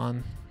drain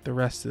John the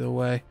rest of the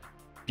way.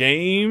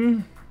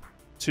 Game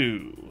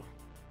 2.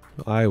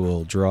 I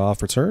will draw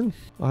for turn.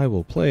 I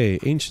will play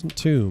Ancient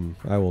Tomb.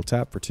 I will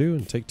tap for 2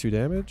 and take 2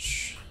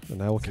 damage.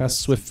 And I will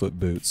cast Swiftfoot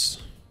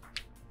Boots.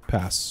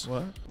 Pass.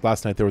 What?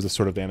 Last night there was a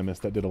sort of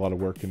animist that did a lot of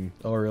work, and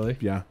Oh, really?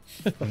 yeah,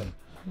 it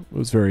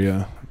was very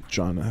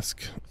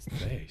John-esque.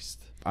 Based.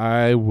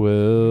 I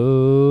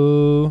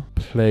will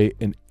play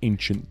an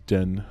Ancient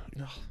Den.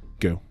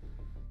 Go.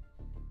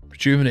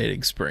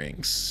 Rejuvenating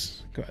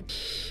Springs. Go ahead.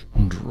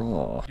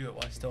 draw. Do it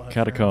while I still have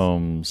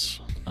Catacombs.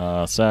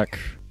 Sack.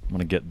 I'm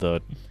gonna get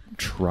the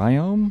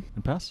Triome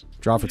and pass.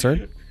 Draw for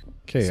turn.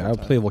 Okay, I'll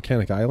play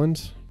Volcanic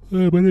Island.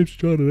 My name's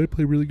John, and I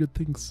play really good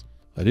things.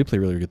 I do play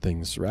really good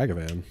things.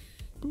 Ragavan.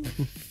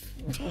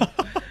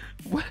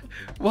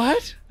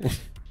 What? I'll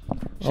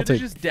Should have take.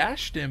 just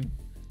dashed him.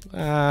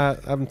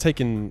 I'm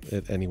taking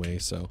it anyway,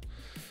 so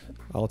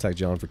I'll attack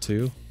John for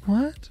 2.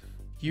 What?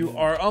 You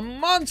are a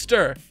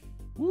monster.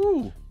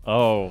 Woo!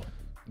 Oh,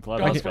 I'm glad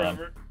Gone that's gone.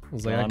 forever. I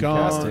was like, I can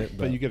Gone. cast it,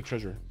 but you get a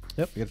treasure.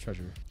 Yep, I get a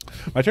treasure.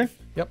 My turn?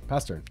 Yep,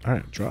 pass turn. All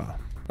right, draw. All right,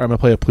 I'm going to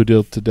play a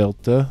Pluto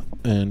Delta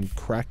and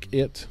crack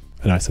it.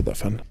 And I said that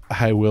fun.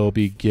 I will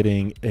be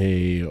getting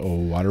a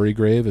Watery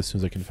Grave as soon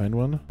as I can find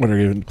one. Watery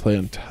Grave and play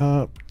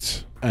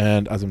untapped.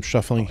 And as I'm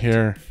shuffling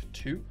here,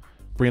 2.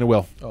 bring in a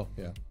will. Oh,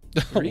 yeah.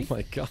 3? Oh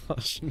my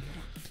gosh.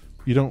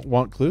 You don't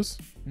want clues?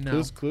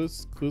 No.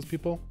 Clues,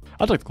 people?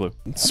 I'll take the clue.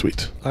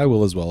 Sweet. I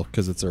will as well,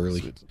 because it's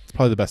early. Sweet. It's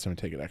probably the best time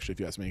to take it, actually, if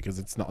you ask me, because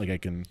it's not like I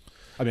can...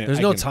 I mean, There's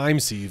I no can- time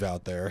sieve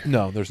out there.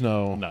 No, there's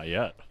no... Not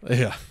yet.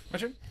 Yeah. My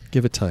turn.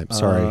 Give it time.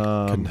 Sorry,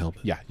 couldn't help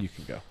it. Yeah, you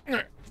can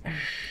go.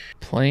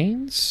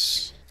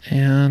 Planes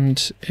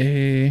and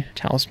a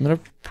Talisman of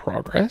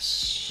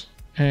Progress.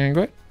 And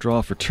go ahead.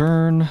 Draw for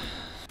turn.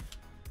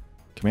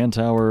 Command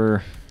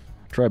tower.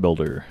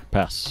 Tri-builder.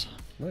 Pass.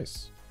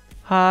 Nice.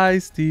 Hi,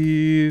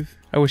 Steve.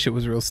 I wish it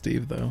was real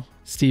Steve, though.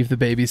 Steve the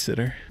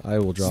babysitter. I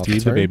will draw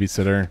Steve for the turn.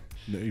 babysitter.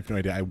 No, you have no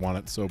idea. I want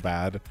it so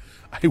bad.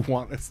 I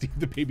want a Steve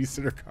the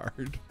babysitter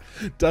card.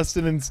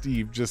 Dustin and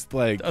Steve, just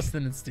like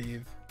Dustin and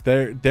Steve.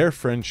 their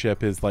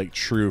friendship is like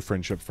true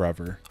friendship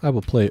forever. I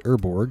will play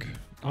Urborg.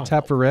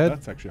 Tap for red.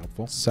 That's actually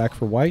helpful. Sack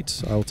for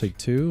white. I will take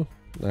 2.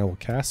 And I will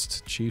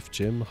cast Chief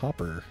Jim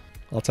Hopper.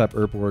 I'll tap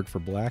Urborg for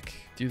black.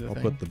 Do the I'll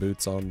thing. put the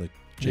boots on the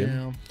Jim.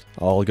 Yeah.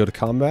 I'll go to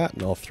combat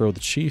and I'll throw the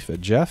Chief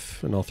at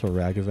Jeff and I'll throw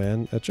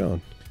Ragavan at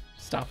John.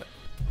 Stop it.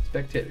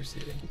 Spectator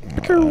seating.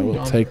 I will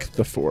John take first.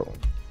 the 4.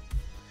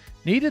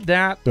 Needed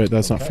that. Wait,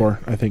 that's not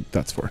 4. I think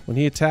that's 4. When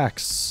he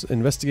attacks,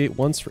 investigate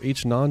once for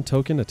each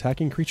non-token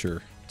attacking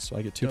creature. So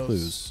I get 2 Those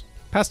clues.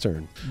 Pass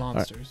turn.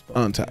 Monsters. both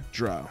of Untap,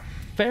 draw. you.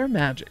 Fair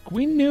magic.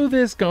 We knew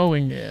this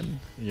going in.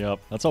 Yep.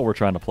 That's all we're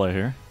trying to play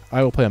here.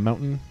 I will play a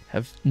mountain.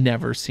 Have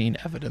never seen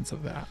evidence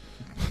of that.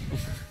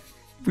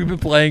 We've been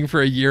playing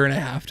for a year and a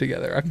half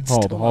together. I've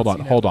Hold still on, not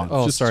seen hold on.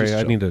 evidence. Oh, Just- sorry.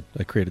 just I chill.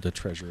 I created a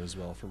treasure as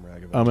well from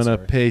Ragavan. I'm gonna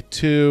sorry. pay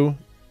 2.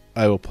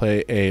 I will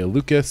play a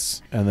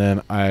Lucas, and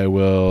then I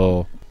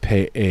will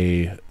pay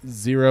a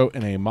 0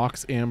 and a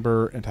Mox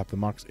Amber, and tap the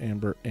Mox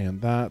Amber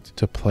and that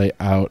to play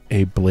out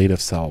a Blade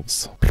of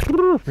Selves.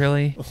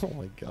 Really? Oh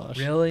my gosh.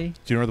 Really?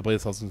 Do you know where the Blade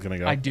of Selves is gonna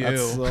go? I do.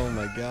 Oh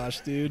my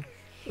gosh, dude.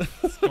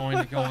 It's going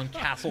to go on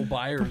Castle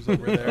Buyers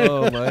over there.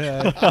 Oh my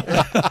head.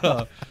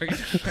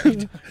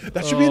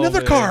 That should be another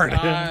man. card.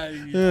 I-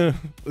 Yeah.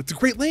 It's a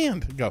great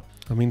land. Go.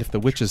 I mean, if the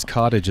Witch's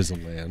Cottage is a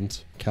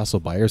land, Castle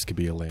Buyers could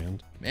be a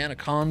land. Mana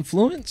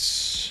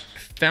Confluence.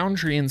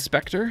 Foundry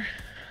Inspector.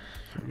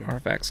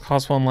 Artifacts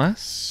cost 1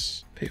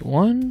 less. Pay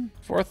 1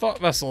 for a Thought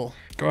Vessel.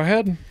 Go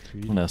ahead.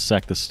 I'm gonna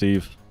sack the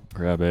Steve.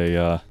 grab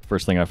a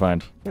first thing I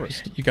find.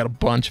 You got a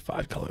bunch of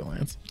 5-color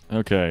lands.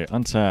 Okay,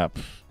 untap.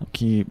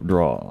 Keep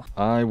draw.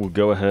 I will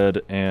go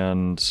ahead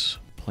and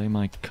play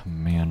my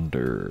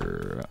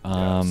commander.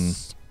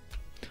 Yes.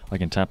 I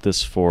can tap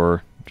this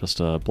for just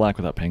a black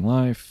without paying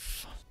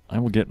life. I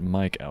will get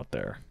Mike out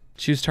there.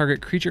 Choose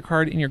target creature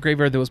card in your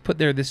graveyard that was put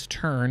there this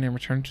turn and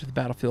return to the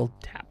battlefield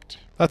tapped.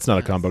 That's not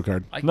a combo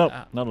card. Like No,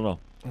 that. no.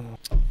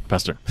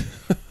 Pester.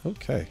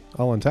 Okay,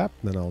 I'll untap,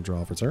 then I'll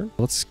draw for turn.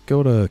 Let's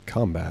go to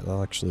combat.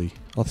 I'll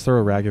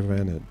throw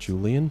Ragavan at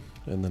Julian,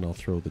 and then I'll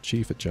throw the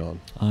Chief at John.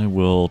 I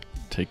will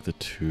take the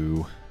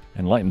 2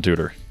 and Lighten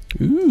Tutor.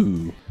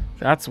 Ooh,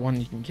 That's one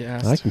you can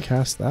cast. I can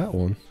cast that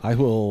one. I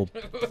will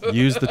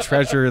use the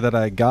treasure that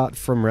I got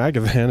from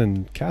Ragavan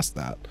and cast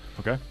that.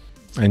 Okay.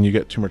 And you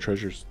get 2 more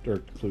treasures or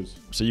clues.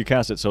 So you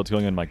cast it, so it's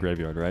going in my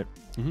graveyard, right?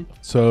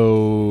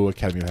 So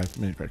Academy of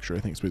Manufacture, I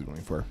think is what he's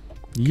going for.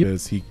 Yep,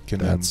 Because he can.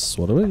 that's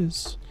what it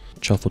is.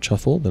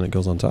 Shuffle, then it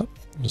goes on top.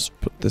 Just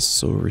put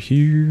this over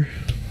here.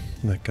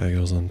 That guy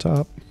goes on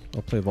top.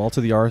 I'll play Vault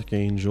of the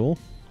Archangel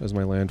as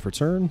my land for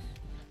turn.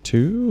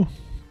 2,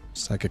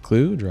 sack a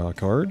clue, draw a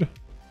card,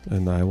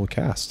 and I will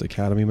cast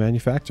Academy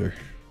Manufactor.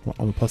 Well,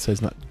 on the plus side,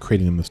 he's not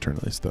creating him this turn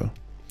at least, though.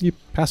 Yep,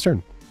 pass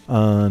turn.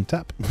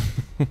 Untap.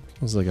 I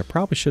was like, I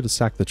probably should have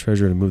sacked the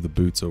treasure to move the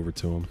boots over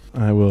to him.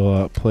 I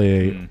will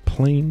play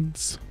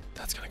Plains.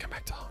 That's gonna come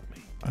back to haunt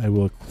me. I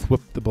will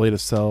equip the Blade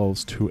of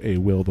Cells to a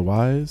Will the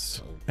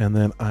Wise. And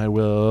then I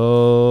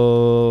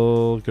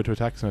will go to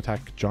attacks and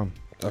attack John.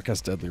 I'll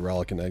cast Deadly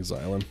Relic and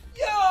exile him.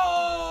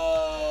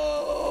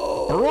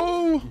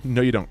 Bro!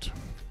 No, you don't.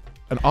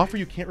 An offer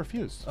you can't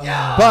refuse.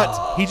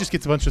 But he just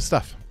gets a bunch of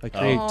stuff. I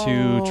create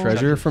 2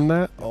 treasure from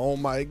that. Oh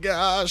my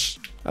gosh.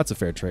 That's a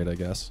fair trade, I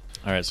guess.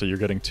 All right, so you're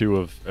getting 2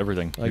 of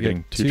everything. I You're get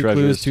getting 2 treasures,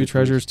 clues, 2 clues.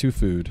 treasures, 2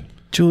 food.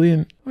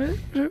 Julian, what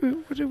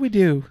did we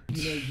do?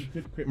 You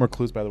could create more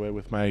clues, by the way,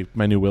 with my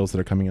new wills that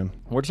are coming in.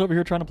 We're just over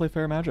here trying to play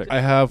fair magic. I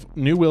have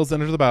new wills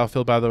enter the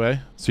battlefield, by the way.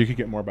 So you could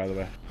get more, by the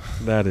way.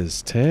 That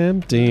is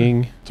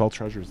tempting. It's all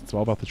treasures. It's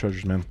all about the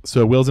treasures, man.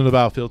 So wills into the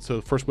battlefield. So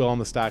first will on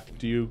the stack.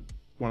 Do you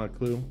want a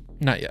clue?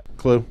 Not yet.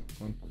 Clue.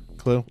 One.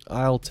 Clue.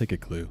 I'll take a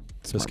clue.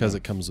 Just Smart because man.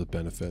 it comes with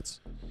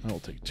benefits. I will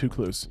take 2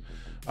 clues.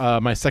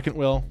 My second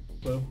will.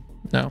 Clue.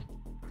 No.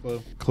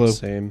 Clue. Clue.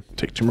 Same.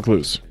 Take 2 more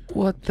clues.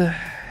 What the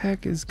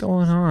heck is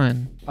going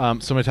on?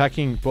 So I'm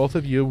attacking both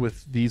of you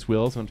with these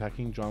wills. I'm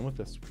attacking John with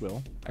this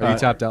will. Are you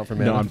tapped out for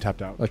mana? No, I'm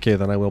tapped out. Okay,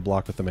 then I will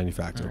block with the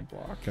manufacturer.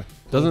 Okay.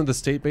 Doesn't the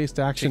state-based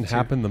action Take 2.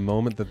 happen the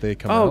moment that they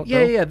come Oh, out? yeah,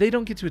 though? yeah. They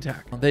don't get to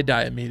attack. They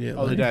die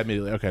immediately. Oh, they die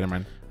immediately. Okay, never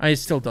mind. It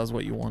still does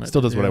what you want it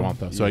Still to does what I do. want,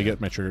 though. So I get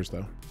my triggers,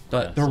 though.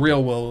 But the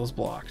real will is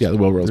blocked. Yeah, the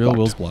will rolls Real blocked.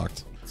 will's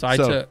blocked. So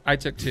I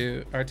took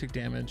 2. I took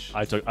damage.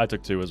 I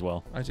took 2 as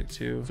well. I took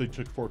 2. So you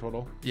took 4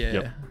 total? Yeah.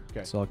 Yep.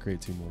 Okay. So I'll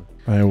create 2 more.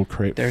 I will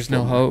create. There's no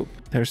 4. hope.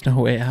 There's no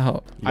way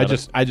out. I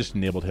just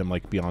nibbled him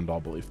like beyond all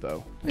belief,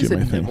 though. I Do said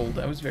my thing. nibbled.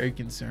 I was very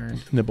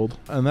concerned. Nibbled.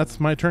 And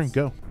that's my turn.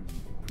 Go.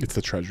 It's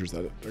the treasures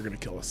that are going to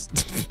kill us.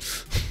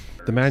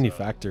 The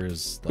manufacturer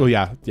is... Oh,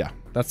 yeah. Yeah.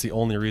 That's the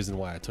only reason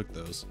why I took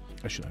those.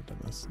 I should have done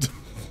this.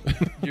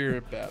 You're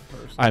a bad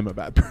person. I'm a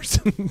bad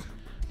person.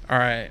 All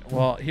right.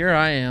 Well, here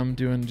I am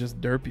doing just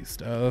derpy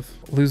stuff.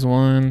 Lose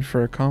 1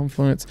 for a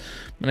confluence.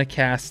 I'm going to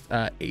cast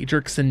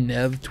Adrix and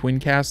Nev Twin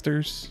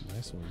Casters.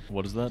 Nice one.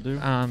 What does that do?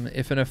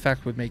 If an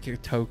effect would make a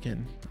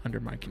token under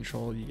my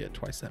control, you get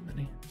twice that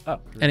many. Oh.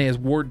 And he has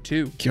Ward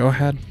 2. Go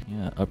ahead.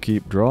 Yeah,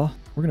 upkeep, draw.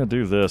 We're going to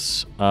do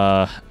this.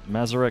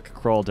 Mazarek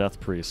Crawl Death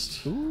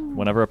Priest. Ooh.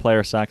 Whenever a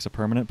player sacks a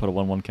permanent, put a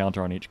 1/1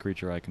 counter on each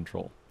creature I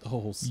control.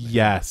 Oh, snap.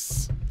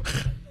 Yes.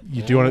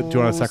 You do you want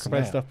to Oh,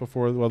 sacrifice snap. stuff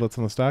before while that's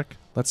on the stack?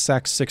 Let's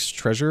sack 6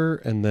 treasure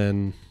and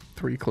then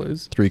 3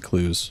 clues. 3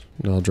 clues.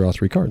 And I'll draw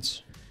 3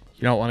 cards.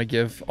 You don't want to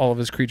give all of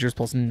his creatures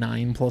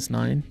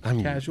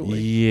 +9/+9 casually.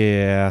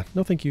 Yeah.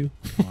 No, thank you.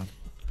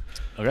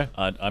 Okay,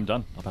 I'm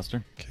done. I'll pass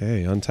turn.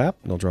 Okay, untap,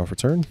 and I'll draw for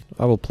turn.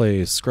 I will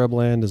play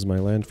Scrubland as my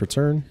land for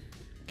turn.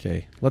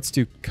 Okay, let's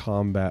do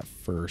combat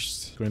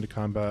first. Going to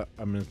combat.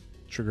 I'm going to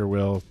trigger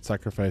will,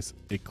 sacrifice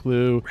a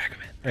clue.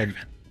 And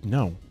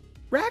no.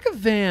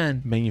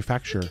 Ragavan.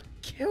 Manufacture.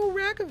 Kill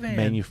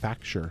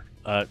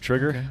Ragavan.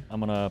 Trigger. Okay. I'm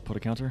going to put a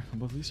counter on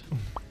both of these.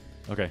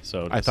 Okay,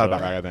 so I thought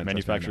about Ragavan.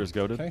 Manufacturer's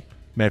goaded. Okay.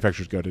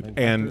 Manufacturer's goaded.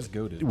 Manufacturer's And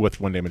goaded. with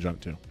 1 damage on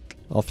it, too.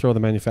 I'll throw the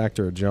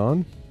manufacturer at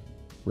John.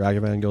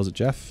 Ragavan goes at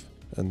Jeff.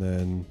 And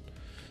then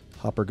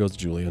Hopper goes to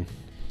Julian.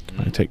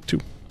 I take 2.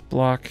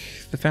 Block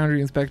the Foundry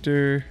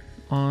Inspector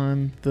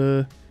on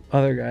the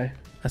other guy.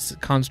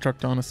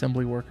 Construct on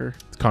Assembly Worker.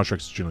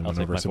 Constructs Julian I'll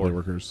take over my assembly 4.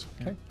 workers.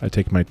 Okay. I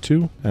take my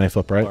 2, and I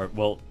flip right, Or,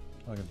 well,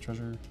 I got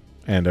treasure.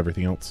 and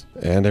everything else.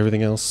 And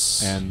everything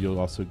else. And you'll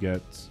also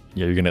get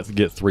yeah, you're going to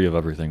get 3 of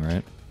everything,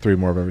 right? 3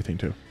 more of everything,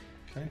 too.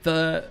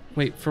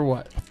 Wait, for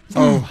what?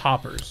 Oh,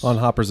 Hoppers. on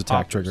Hopper's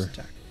attack Hoppers trigger.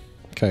 attack.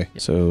 Okay,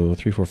 so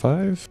 3, 4,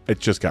 5. It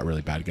just got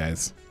really bad,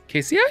 guys.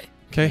 KCI?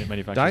 Okay,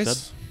 Manufacturer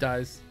dice.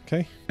 Dies.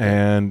 Okay.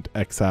 And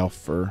exile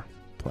for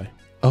play.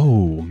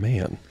 Oh,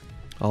 man.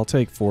 I'll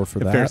take 4 for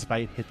In that. fairness, if I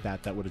had hit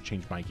that, that would have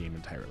changed my game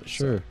entirely.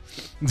 Sure.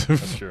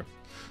 That's true.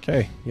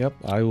 Okay. Yep.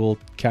 I will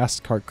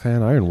cast Cart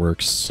Clan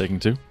Ironworks. Taking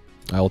 2.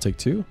 I will take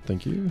 2.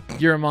 Thank you.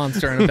 You're a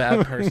monster and a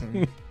bad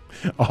person.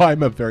 Oh,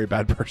 I'm a very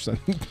bad person.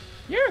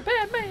 You're a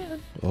bad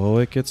man. Oh,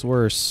 it gets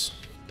worse.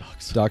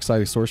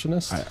 Dockside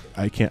Extortionist.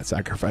 I can't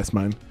sacrifice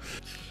mine.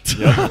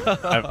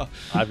 Yep.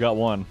 I've got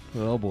 1.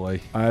 Oh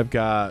boy. I've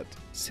got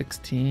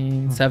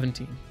 16,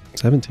 17.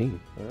 17.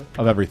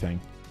 of everything.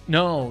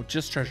 No,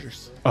 just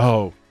treasures.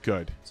 Oh,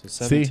 good. So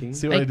See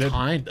 17. what I They did?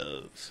 kind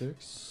of.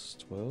 6,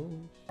 12.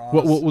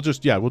 We'll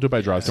just we'll do it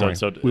by draws. Don't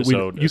So worry. You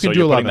so can do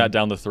you're 11. putting that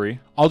down to 3.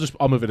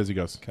 I'll move it as he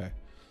goes. Okay.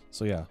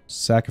 So yeah,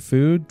 sack of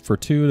food for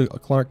 2 to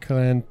Clark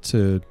Clan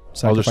to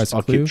sacrifice I'll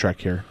a clue. keep track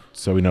here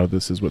so we know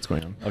this is what's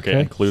going on. Okay, Okay.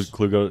 and clue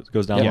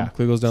goes down. Yeah. 1?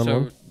 Clue goes down So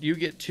 1. you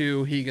get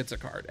 2, he gets a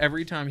card.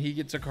 Every time he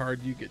gets a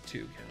card, you get 2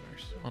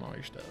 counters on all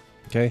your stuff.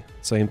 Okay.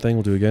 Same thing.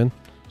 We'll do again.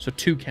 So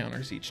 2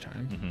 counters each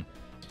time. Mm-hmm.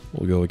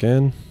 We'll go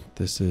again.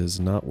 This is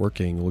not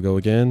working. We'll go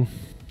again.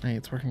 Hey,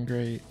 it's working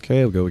great. Okay,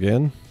 we'll go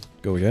again.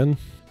 Go again.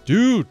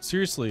 Dude,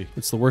 seriously.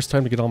 It's the worst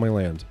time to get on my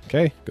land.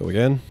 Okay, go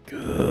again.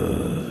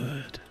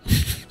 Good.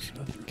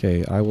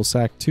 Okay, I will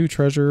sack 2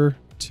 treasure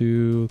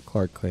to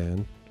Clark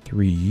Clan.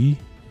 3.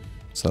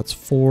 So that's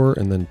 4,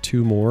 and then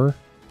 2 more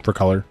For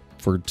color.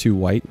 for 2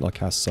 white. I'll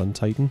cast Sun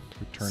Titan.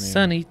 Returning.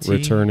 Sunny T.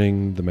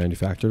 Returning the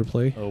manufacturer to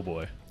play. Oh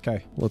boy.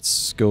 Okay,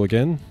 let's go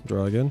again.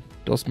 Draw again.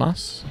 Dos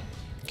mas.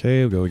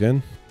 Okay, we'll go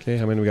again. Okay,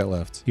 how many we got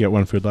left? You got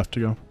 1 food left to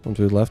go. 1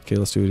 food left. Okay,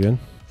 let's do it again.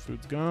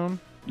 Food's gone.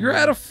 You're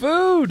out of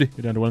food.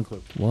 You're down to 1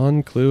 clue.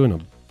 1 clue and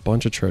a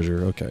bunch of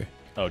treasure. Okay.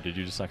 Oh, did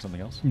you just sack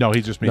something else? No,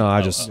 he just made. No,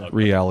 I oh, just okay.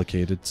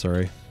 reallocated.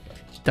 Sorry.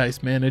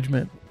 Dice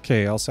management.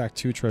 Okay, I'll sack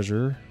 2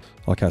 treasure.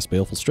 I'll cast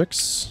Baleful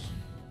Strix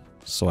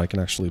so I can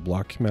actually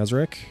block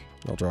Mazarek.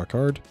 I'll draw a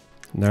card.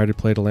 Now to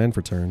play to land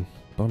for turn.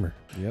 Bummer.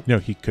 Yep. No,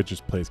 he could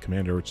just play his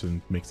commander, which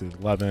then makes it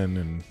 11.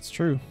 And It's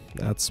true.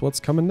 That's what's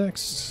coming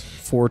next.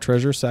 4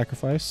 treasure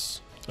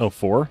sacrifice. Oh,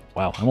 4?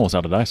 Wow, I'm almost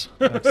out of dice.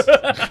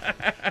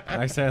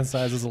 Max hand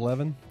size is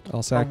 11.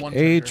 I'll sack one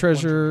a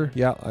treasure, treasure.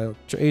 Yeah,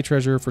 a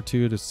treasure for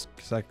 2 to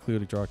sack a clue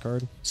to draw a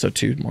card. So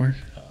 2 more.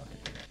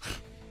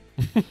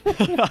 Are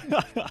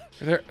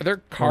there I'll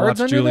cards watch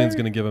under Julian's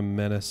there? going to give him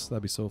menace.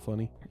 That'd be so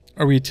funny.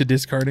 Are we to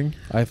discarding?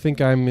 I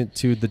think I'm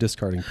into the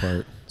discarding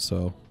part.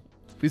 So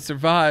We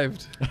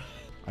survived.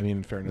 I mean,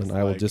 in fairness, then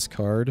I will like,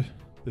 discard.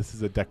 this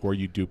is a deck where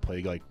you do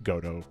play like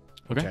Godo.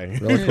 Okay.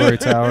 Reliquary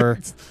Tower,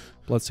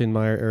 Bloodstained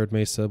Mire, Arid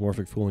Mesa,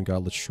 Morphic Fool, and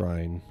Godless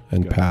Shrine.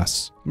 And Good.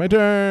 pass. My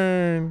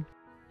turn.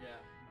 Yeah,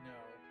 no.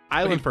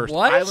 Island Wait, first.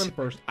 what? Island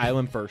first.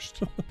 Island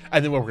first.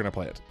 And then we're gonna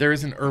play it. There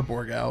is an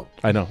Urborg out.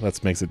 I know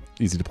that makes it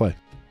easy to play.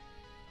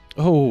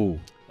 Oh,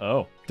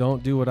 Oh.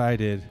 don't do what I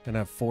did and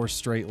have 4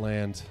 straight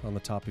land on the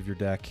top of your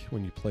deck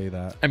when you play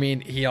that. I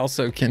mean, he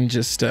also can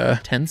just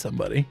 10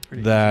 somebody.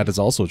 That is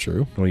also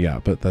true. Well, yeah,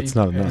 but that's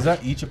not enough. Is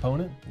that each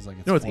opponent? It's like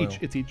No, it's foil. each.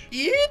 It's each.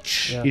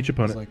 Each? Yeah, Each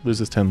opponent it's like-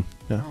 loses 10.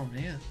 Yeah. Oh,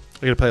 man.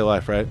 I gotta play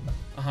life, right?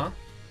 Uh-huh.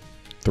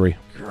 3,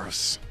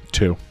 Gross.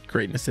 2.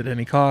 Greatness at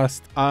any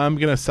cost. I'm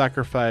gonna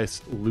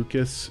sacrifice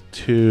Lucas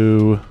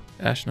to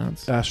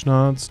Ashnods.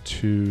 Ashnods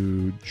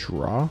to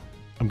draw.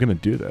 I'm gonna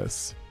do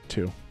this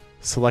too.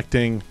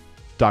 Selecting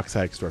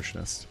Dockside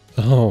Extortionist.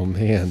 Oh,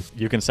 man.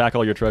 You can sack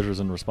all your treasures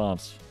in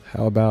response.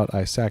 How about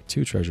I sack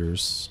 2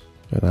 treasures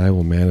and I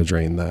will mana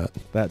drain that.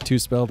 That 2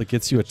 spell that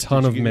gets you a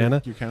ton Did of you get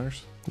mana. Your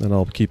counters. And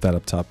I'll keep that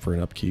up top for an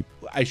upkeep.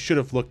 I should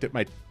have looked at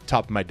my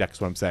top of my deck.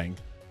 Is what I'm saying.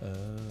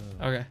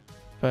 Okay.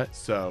 But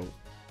So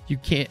you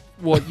can't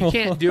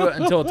do it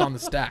until it's on the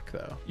stack,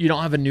 though. You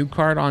don't have a new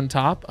card on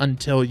top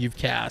until you've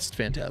cast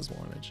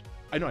Phantasmal Image.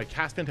 I know I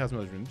cast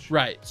Phantasmal Image.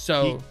 Right.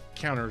 So,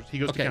 He counters. He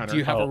goes to okay, counter. do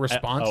you have a Oh,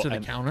 response oh, to the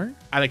and- counter?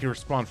 and I can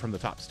respond from the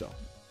top still.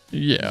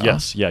 Yeah.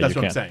 Yes. Yeah, That's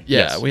you what can. I'm saying. Yeah,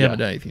 Yes, we haven't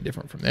done anything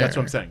different from there. That's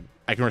what I'm saying.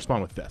 I can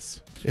respond with this,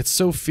 It's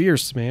so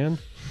fierce, man.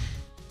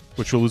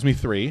 which will lose me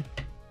 3,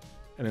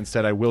 and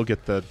instead I will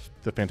get the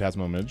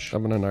Phantasmal Image.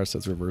 I'm going to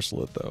Narset's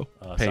reversal it, though.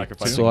 Hey,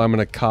 Sacrifice. So I'm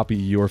going to copy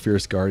your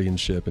Fierce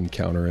Guardianship and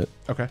counter it.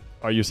 Okay.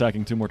 Are you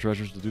sacking 2 more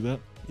treasures to do that?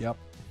 Yep.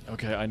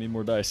 Okay, I need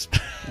more dice.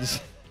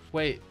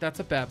 Wait, that's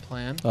a bad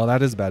plan. Oh,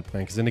 that is a bad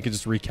plan, because then it could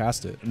just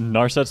recast it.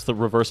 Narset's the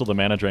reversal the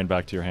mana drain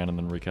back to your hand and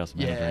then recast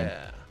the mana drain.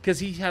 Yeah. Because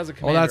he has a Oh,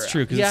 commander that's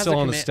true, out. because He it's has still a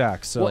on the command-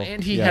 stack. So well,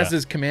 and he yeah. has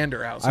his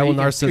commander out. So I will he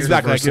can Narset's fierce-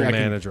 Exactly, I reversal can-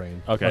 mana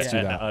drain. Okay. Let's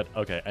do that.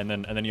 Okay, and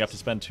then you have to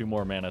spend 2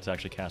 more mana to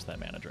actually cast that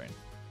mana drain.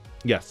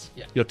 Yes.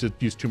 Yeah. You have to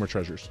use 2 more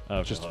treasures.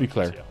 Okay, just to hold be on,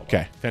 clear. let's see, hold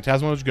Okay.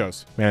 Phantasmal Image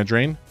goes. Mana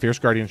Drain, Fierce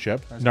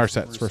Guardianship,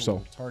 Narset's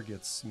Reversal.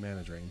 Targets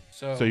mana drain.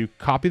 So you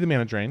copy the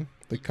Mana Drain.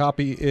 The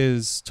copy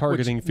is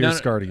targeting Which- Fierce no,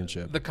 no,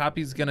 Guardianship. The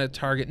copy's going to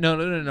target...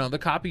 No. The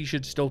copy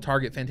should still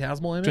target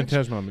Phantasmal Image.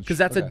 Phantasmal Image. Because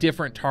that's a Okay.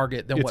 different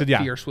target than It's what a-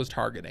 yeah. Fierce was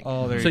targeting.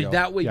 Oh, there so you go.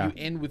 that way Yeah. you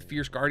end with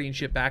Fierce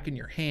Guardianship back in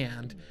your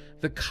hand.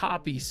 The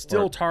copy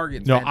still Or-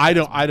 targets No,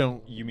 Phantasmal. I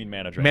don't. You mean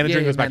mana drain? Mana Yeah,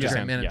 Drain yeah, goes back to mana your drain,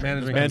 hand. mana Yeah. drain.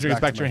 Mana Mana Drain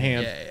goes back to your my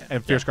hand, Yeah.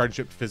 and Fierce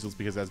Guardianship fizzles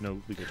because it has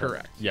no legal charge.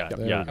 Correct. Yeah,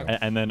 There yeah. we go.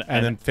 And then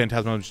And then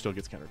Phantasmal Image still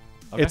gets countered.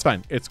 Okay. It's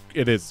fine.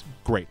 It is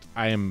great.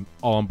 I am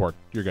all on board.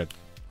 You're good.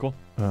 Cool.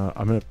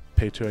 I'm gonna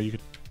pay 2. You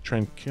could try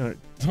and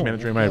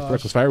manage my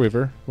Reckless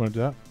Fireweaver. Want to do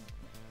that?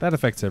 That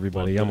affects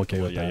everybody. I'm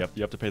okay with that.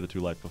 You have to pay the 2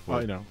 life before.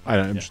 I know.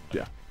 I'm just,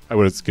 I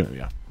was gonna,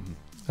 Mm-hmm.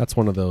 That's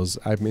one of those.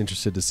 I'm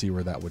interested to see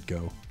where that would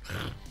go.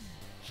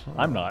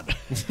 I'm not.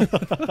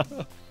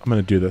 I'm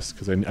gonna do this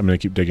because I'm gonna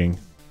keep digging.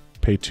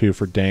 Pay 2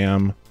 for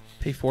dam.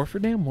 Pay 4 for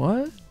damn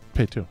what?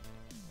 Pay 2.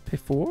 Pay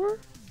 4?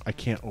 I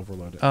can't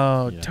overload it.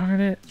 Oh, Yeah. darn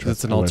it.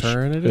 It's an I wish.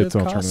 alternative. It's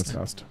an cost? alternative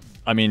cost.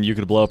 I mean, you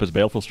could blow up his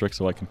Baleful Strix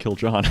so I can kill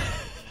John.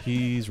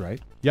 He's right.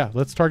 Yeah,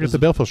 let's target the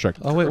Baleful Strike.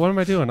 Oh wait, what am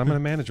I doing? I'm gonna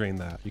mana drain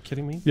that. You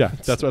kidding me? Yeah,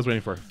 that's what I was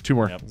waiting for. 2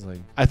 more. Yep. It's like,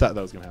 I thought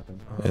that was gonna happen.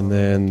 and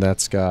then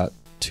that's got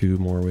 2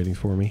 more waiting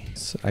for me.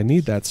 So I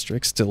need that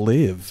Strix to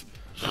live.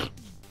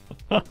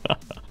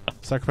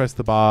 Sacrifice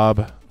the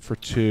Bob for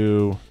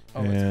 2,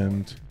 Oh, it's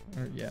and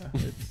Or, yeah,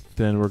 it's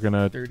then we're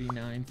gonna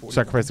 39, 40.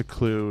 sacrifice a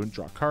clue and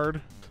draw a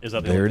card. Is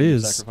that the There only it thing you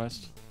is.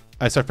 Sacrificed?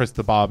 I sacrificed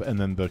the Bob and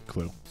then the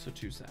clue. So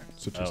 2 sacks.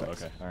 So 2 Oh,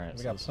 sacks. okay. All right.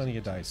 We got plenty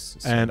of dice.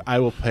 And I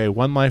will pay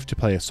 1 life to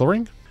play a Soul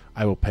Ring.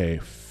 I will pay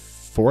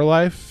 4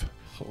 life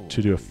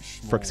to do a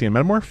Phyrexian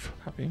Metamorph.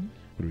 Copy.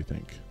 What do we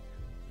think?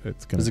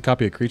 It's gonna. Is it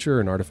copy a creature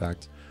or an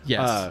artifact?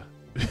 Yes.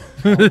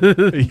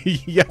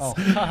 Yes.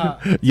 Oh,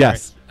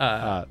 Yes.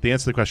 Uh, The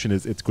answer to the question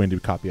is it's going to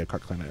copy a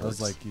Cart Clan I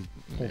was like, you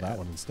pull that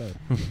one instead.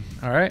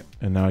 all right.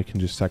 and now I can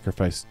just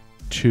sacrifice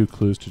 2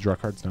 clues to draw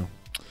cards now.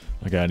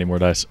 Okay, I need more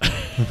dice. I'll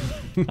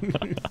draw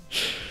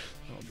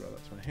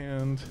that to my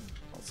hand.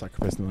 I'll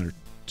sacrifice another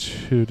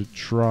 2 to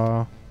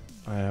draw.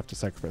 I have to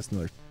sacrifice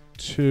another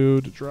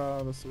 2 to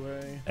draw this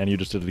away. And you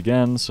just did it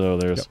again, so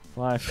there's Yep.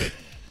 5.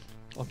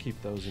 I'll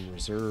keep those in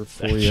reserve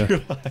for Thank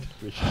you.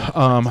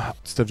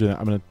 Instead of doing that,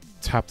 I'm going to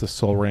tap the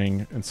Soul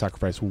Ring and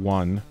sacrifice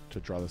 1 to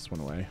draw this one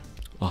away.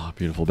 Oh,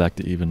 beautiful. Back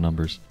to even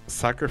numbers.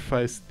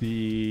 Sacrifice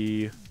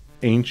the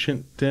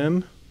Ancient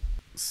Den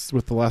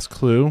with the last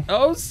clue.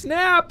 Oh,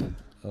 snap.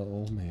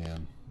 Oh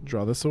man.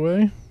 Draw this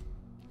away.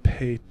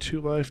 Pay 2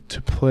 life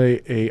to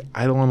play a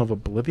Eidolon of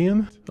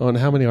Oblivion. Oh, and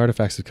how many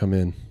artifacts have come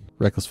in?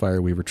 Reckless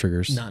Fireweaver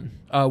triggers. None.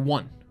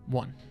 One.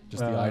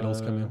 Just the idols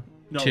come in.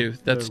 No, 2.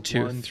 That's the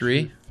 2. 1,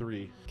 3. 2,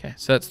 3. Okay,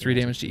 so that's 3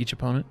 damage to each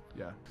opponent.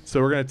 Yeah.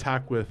 So we're going to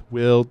attack with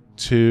Will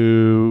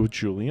to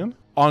Julian.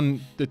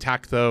 On the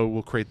attack, though,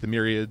 we'll create the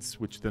myriads,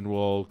 which then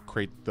will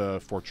create the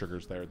 4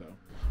 triggers there, though.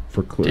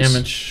 For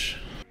clues.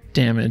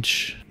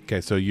 Damage.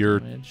 Okay, so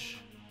you're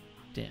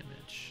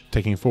Damage.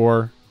 taking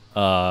 4.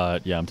 Yeah,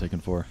 I'm taking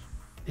 4.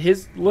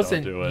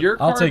 Listen, do it.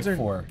 your I'll cards take are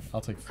 4.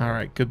 I'll take 4. All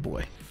right, good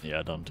boy.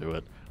 Yeah, don't do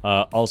it.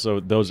 Also,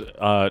 those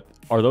are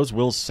those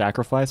wills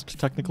sacrificed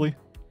technically?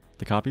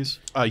 The copies?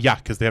 Yeah,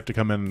 because they have to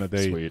come in.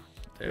 They. Sweet.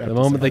 The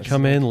moment they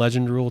come in,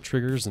 legend rule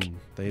triggers and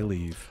they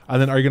leave.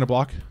 And then are you going to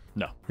block?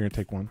 No. You're going to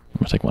take 1. I'm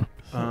gonna take 1.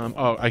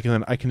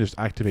 I can just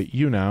activate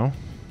you now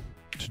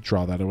to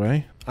draw that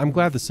away. I'm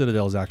glad the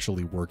Citadel is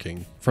actually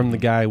working. From the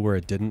guy where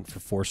it didn't for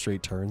 4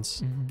 straight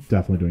turns.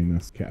 Definitely doing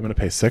this. Okay, I'm going to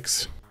pay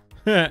 6.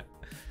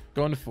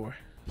 Going to 4.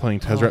 Playing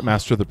Tezzeret,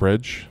 Master of the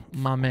Bridge.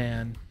 My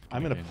man.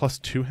 I'm going to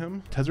 +2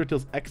 him. Tezzeret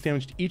deals X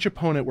damage to each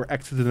opponent where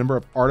X is the number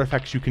of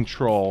artifacts you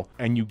control,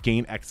 and you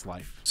gain X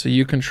life. So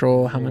you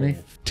control how many?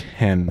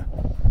 10.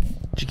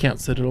 Did you count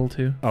Citadel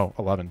too? Oh,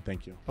 11.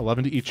 Thank you.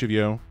 11 to each of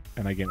you,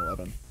 and I gain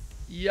 11.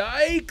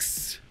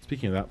 Yikes!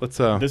 Speaking of that, let's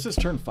This is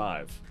turn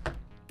 5.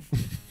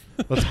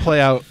 let's play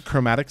out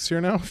chromatics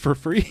here now for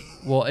free.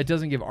 Well, it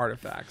doesn't give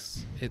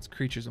artifacts. It's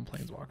creatures and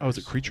planeswalkers. Oh, is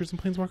it creatures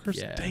and planeswalkers?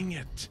 Yeah. Dang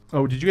it.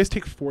 Oh, did you guys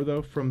take 4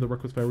 though from the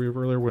Reckless Fireweaver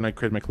earlier when I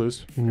created my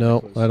clues?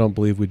 No, I don't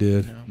believe we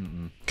did.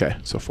 No. Okay,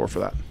 so 4 for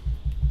that.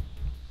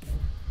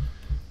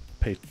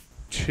 Pay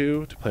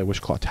 2 to play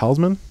Wishclaw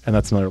Talisman, and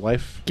that's another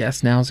life.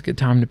 Guess now's a good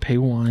time to pay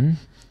 1.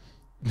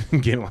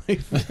 Gain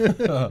life.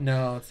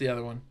 No, it's the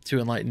other one. 2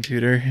 Enlightened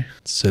Tutor.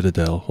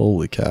 Citadel,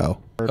 holy cow.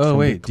 From Oh the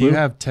wait, do you clue.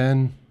 have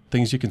 10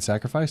 things you can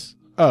sacrifice?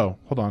 Oh,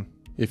 hold on.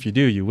 If you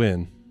do, you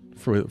win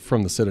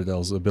from the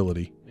Citadel's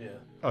ability.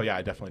 Oh yeah,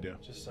 I definitely do.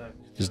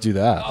 Just do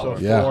that. So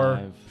yeah.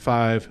 4,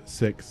 5,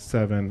 6,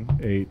 7,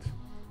 8,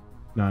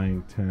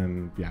 9,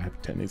 10. Yeah, I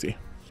have 10 easy.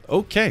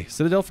 Okay,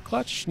 Citadel for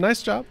clutch.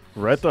 Nice job.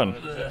 Right then.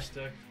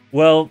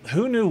 Well,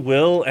 who knew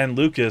Will and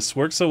Lucas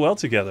work so well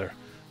together?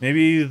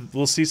 Maybe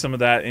we'll see some of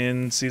that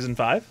in Season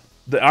 5?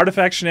 The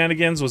artifact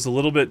shenanigans was a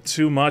little bit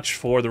too much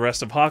for the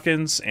rest of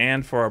Hawkins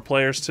and for our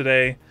players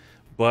today,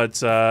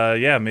 but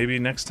yeah, maybe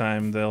next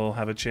time they'll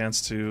have a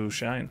chance to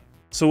shine.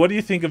 So what do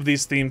you think of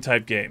these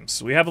theme-type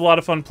games? We have a lot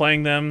of fun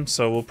playing them,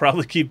 so we'll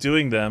probably keep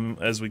doing them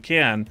as we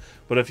can,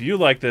 but if you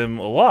like them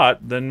a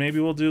lot, then maybe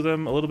we'll do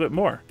them a little bit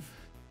more.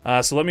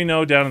 So let me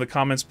know down in the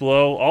comments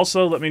below.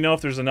 Also, let me know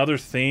if there's another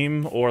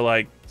theme or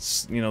like,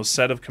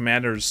 set of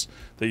commanders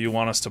that you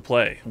want us to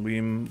play. We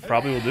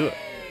probably will do it.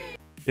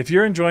 If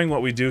you're enjoying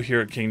what we do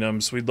here at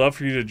Kingdoms, we'd love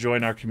for you to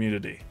join our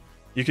community.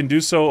 You can do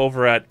so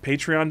over at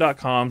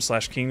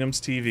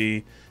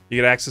patreon.com/KingdomsTV. You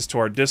get access to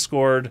our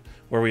Discord,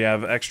 where we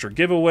have extra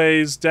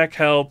giveaways, deck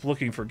help,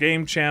 looking for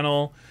game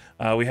channel,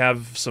 We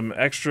have some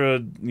extra,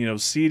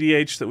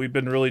 CDH that we've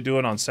been really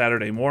doing on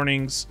Saturday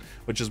mornings,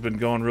 which has been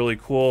going really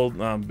cool,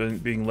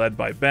 being led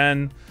by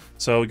Ben.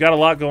 So we got a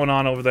lot going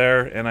on over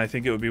there, and I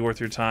think it would be worth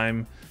your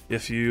time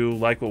if you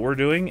like what we're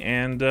doing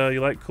and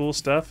you like cool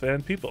stuff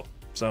and people.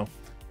 So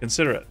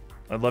consider it.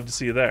 I'd love to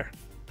see you there.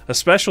 A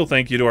special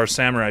thank you to our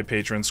Samurai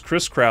patrons,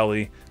 Chris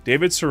Crowley,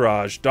 David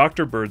Siraj,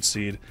 Dr.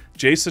 Birdseed,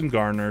 Jason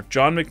Garner,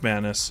 John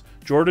McManus,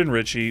 Jordan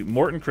Ritchie,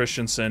 Morton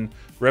Christensen,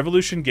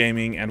 Revolution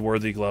Gaming, and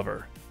Worthy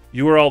Glover.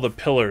 You are all the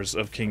pillars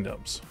of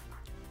Kingdoms.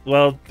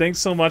 Well, thanks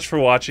so much for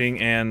watching,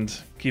 and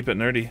keep it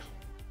nerdy.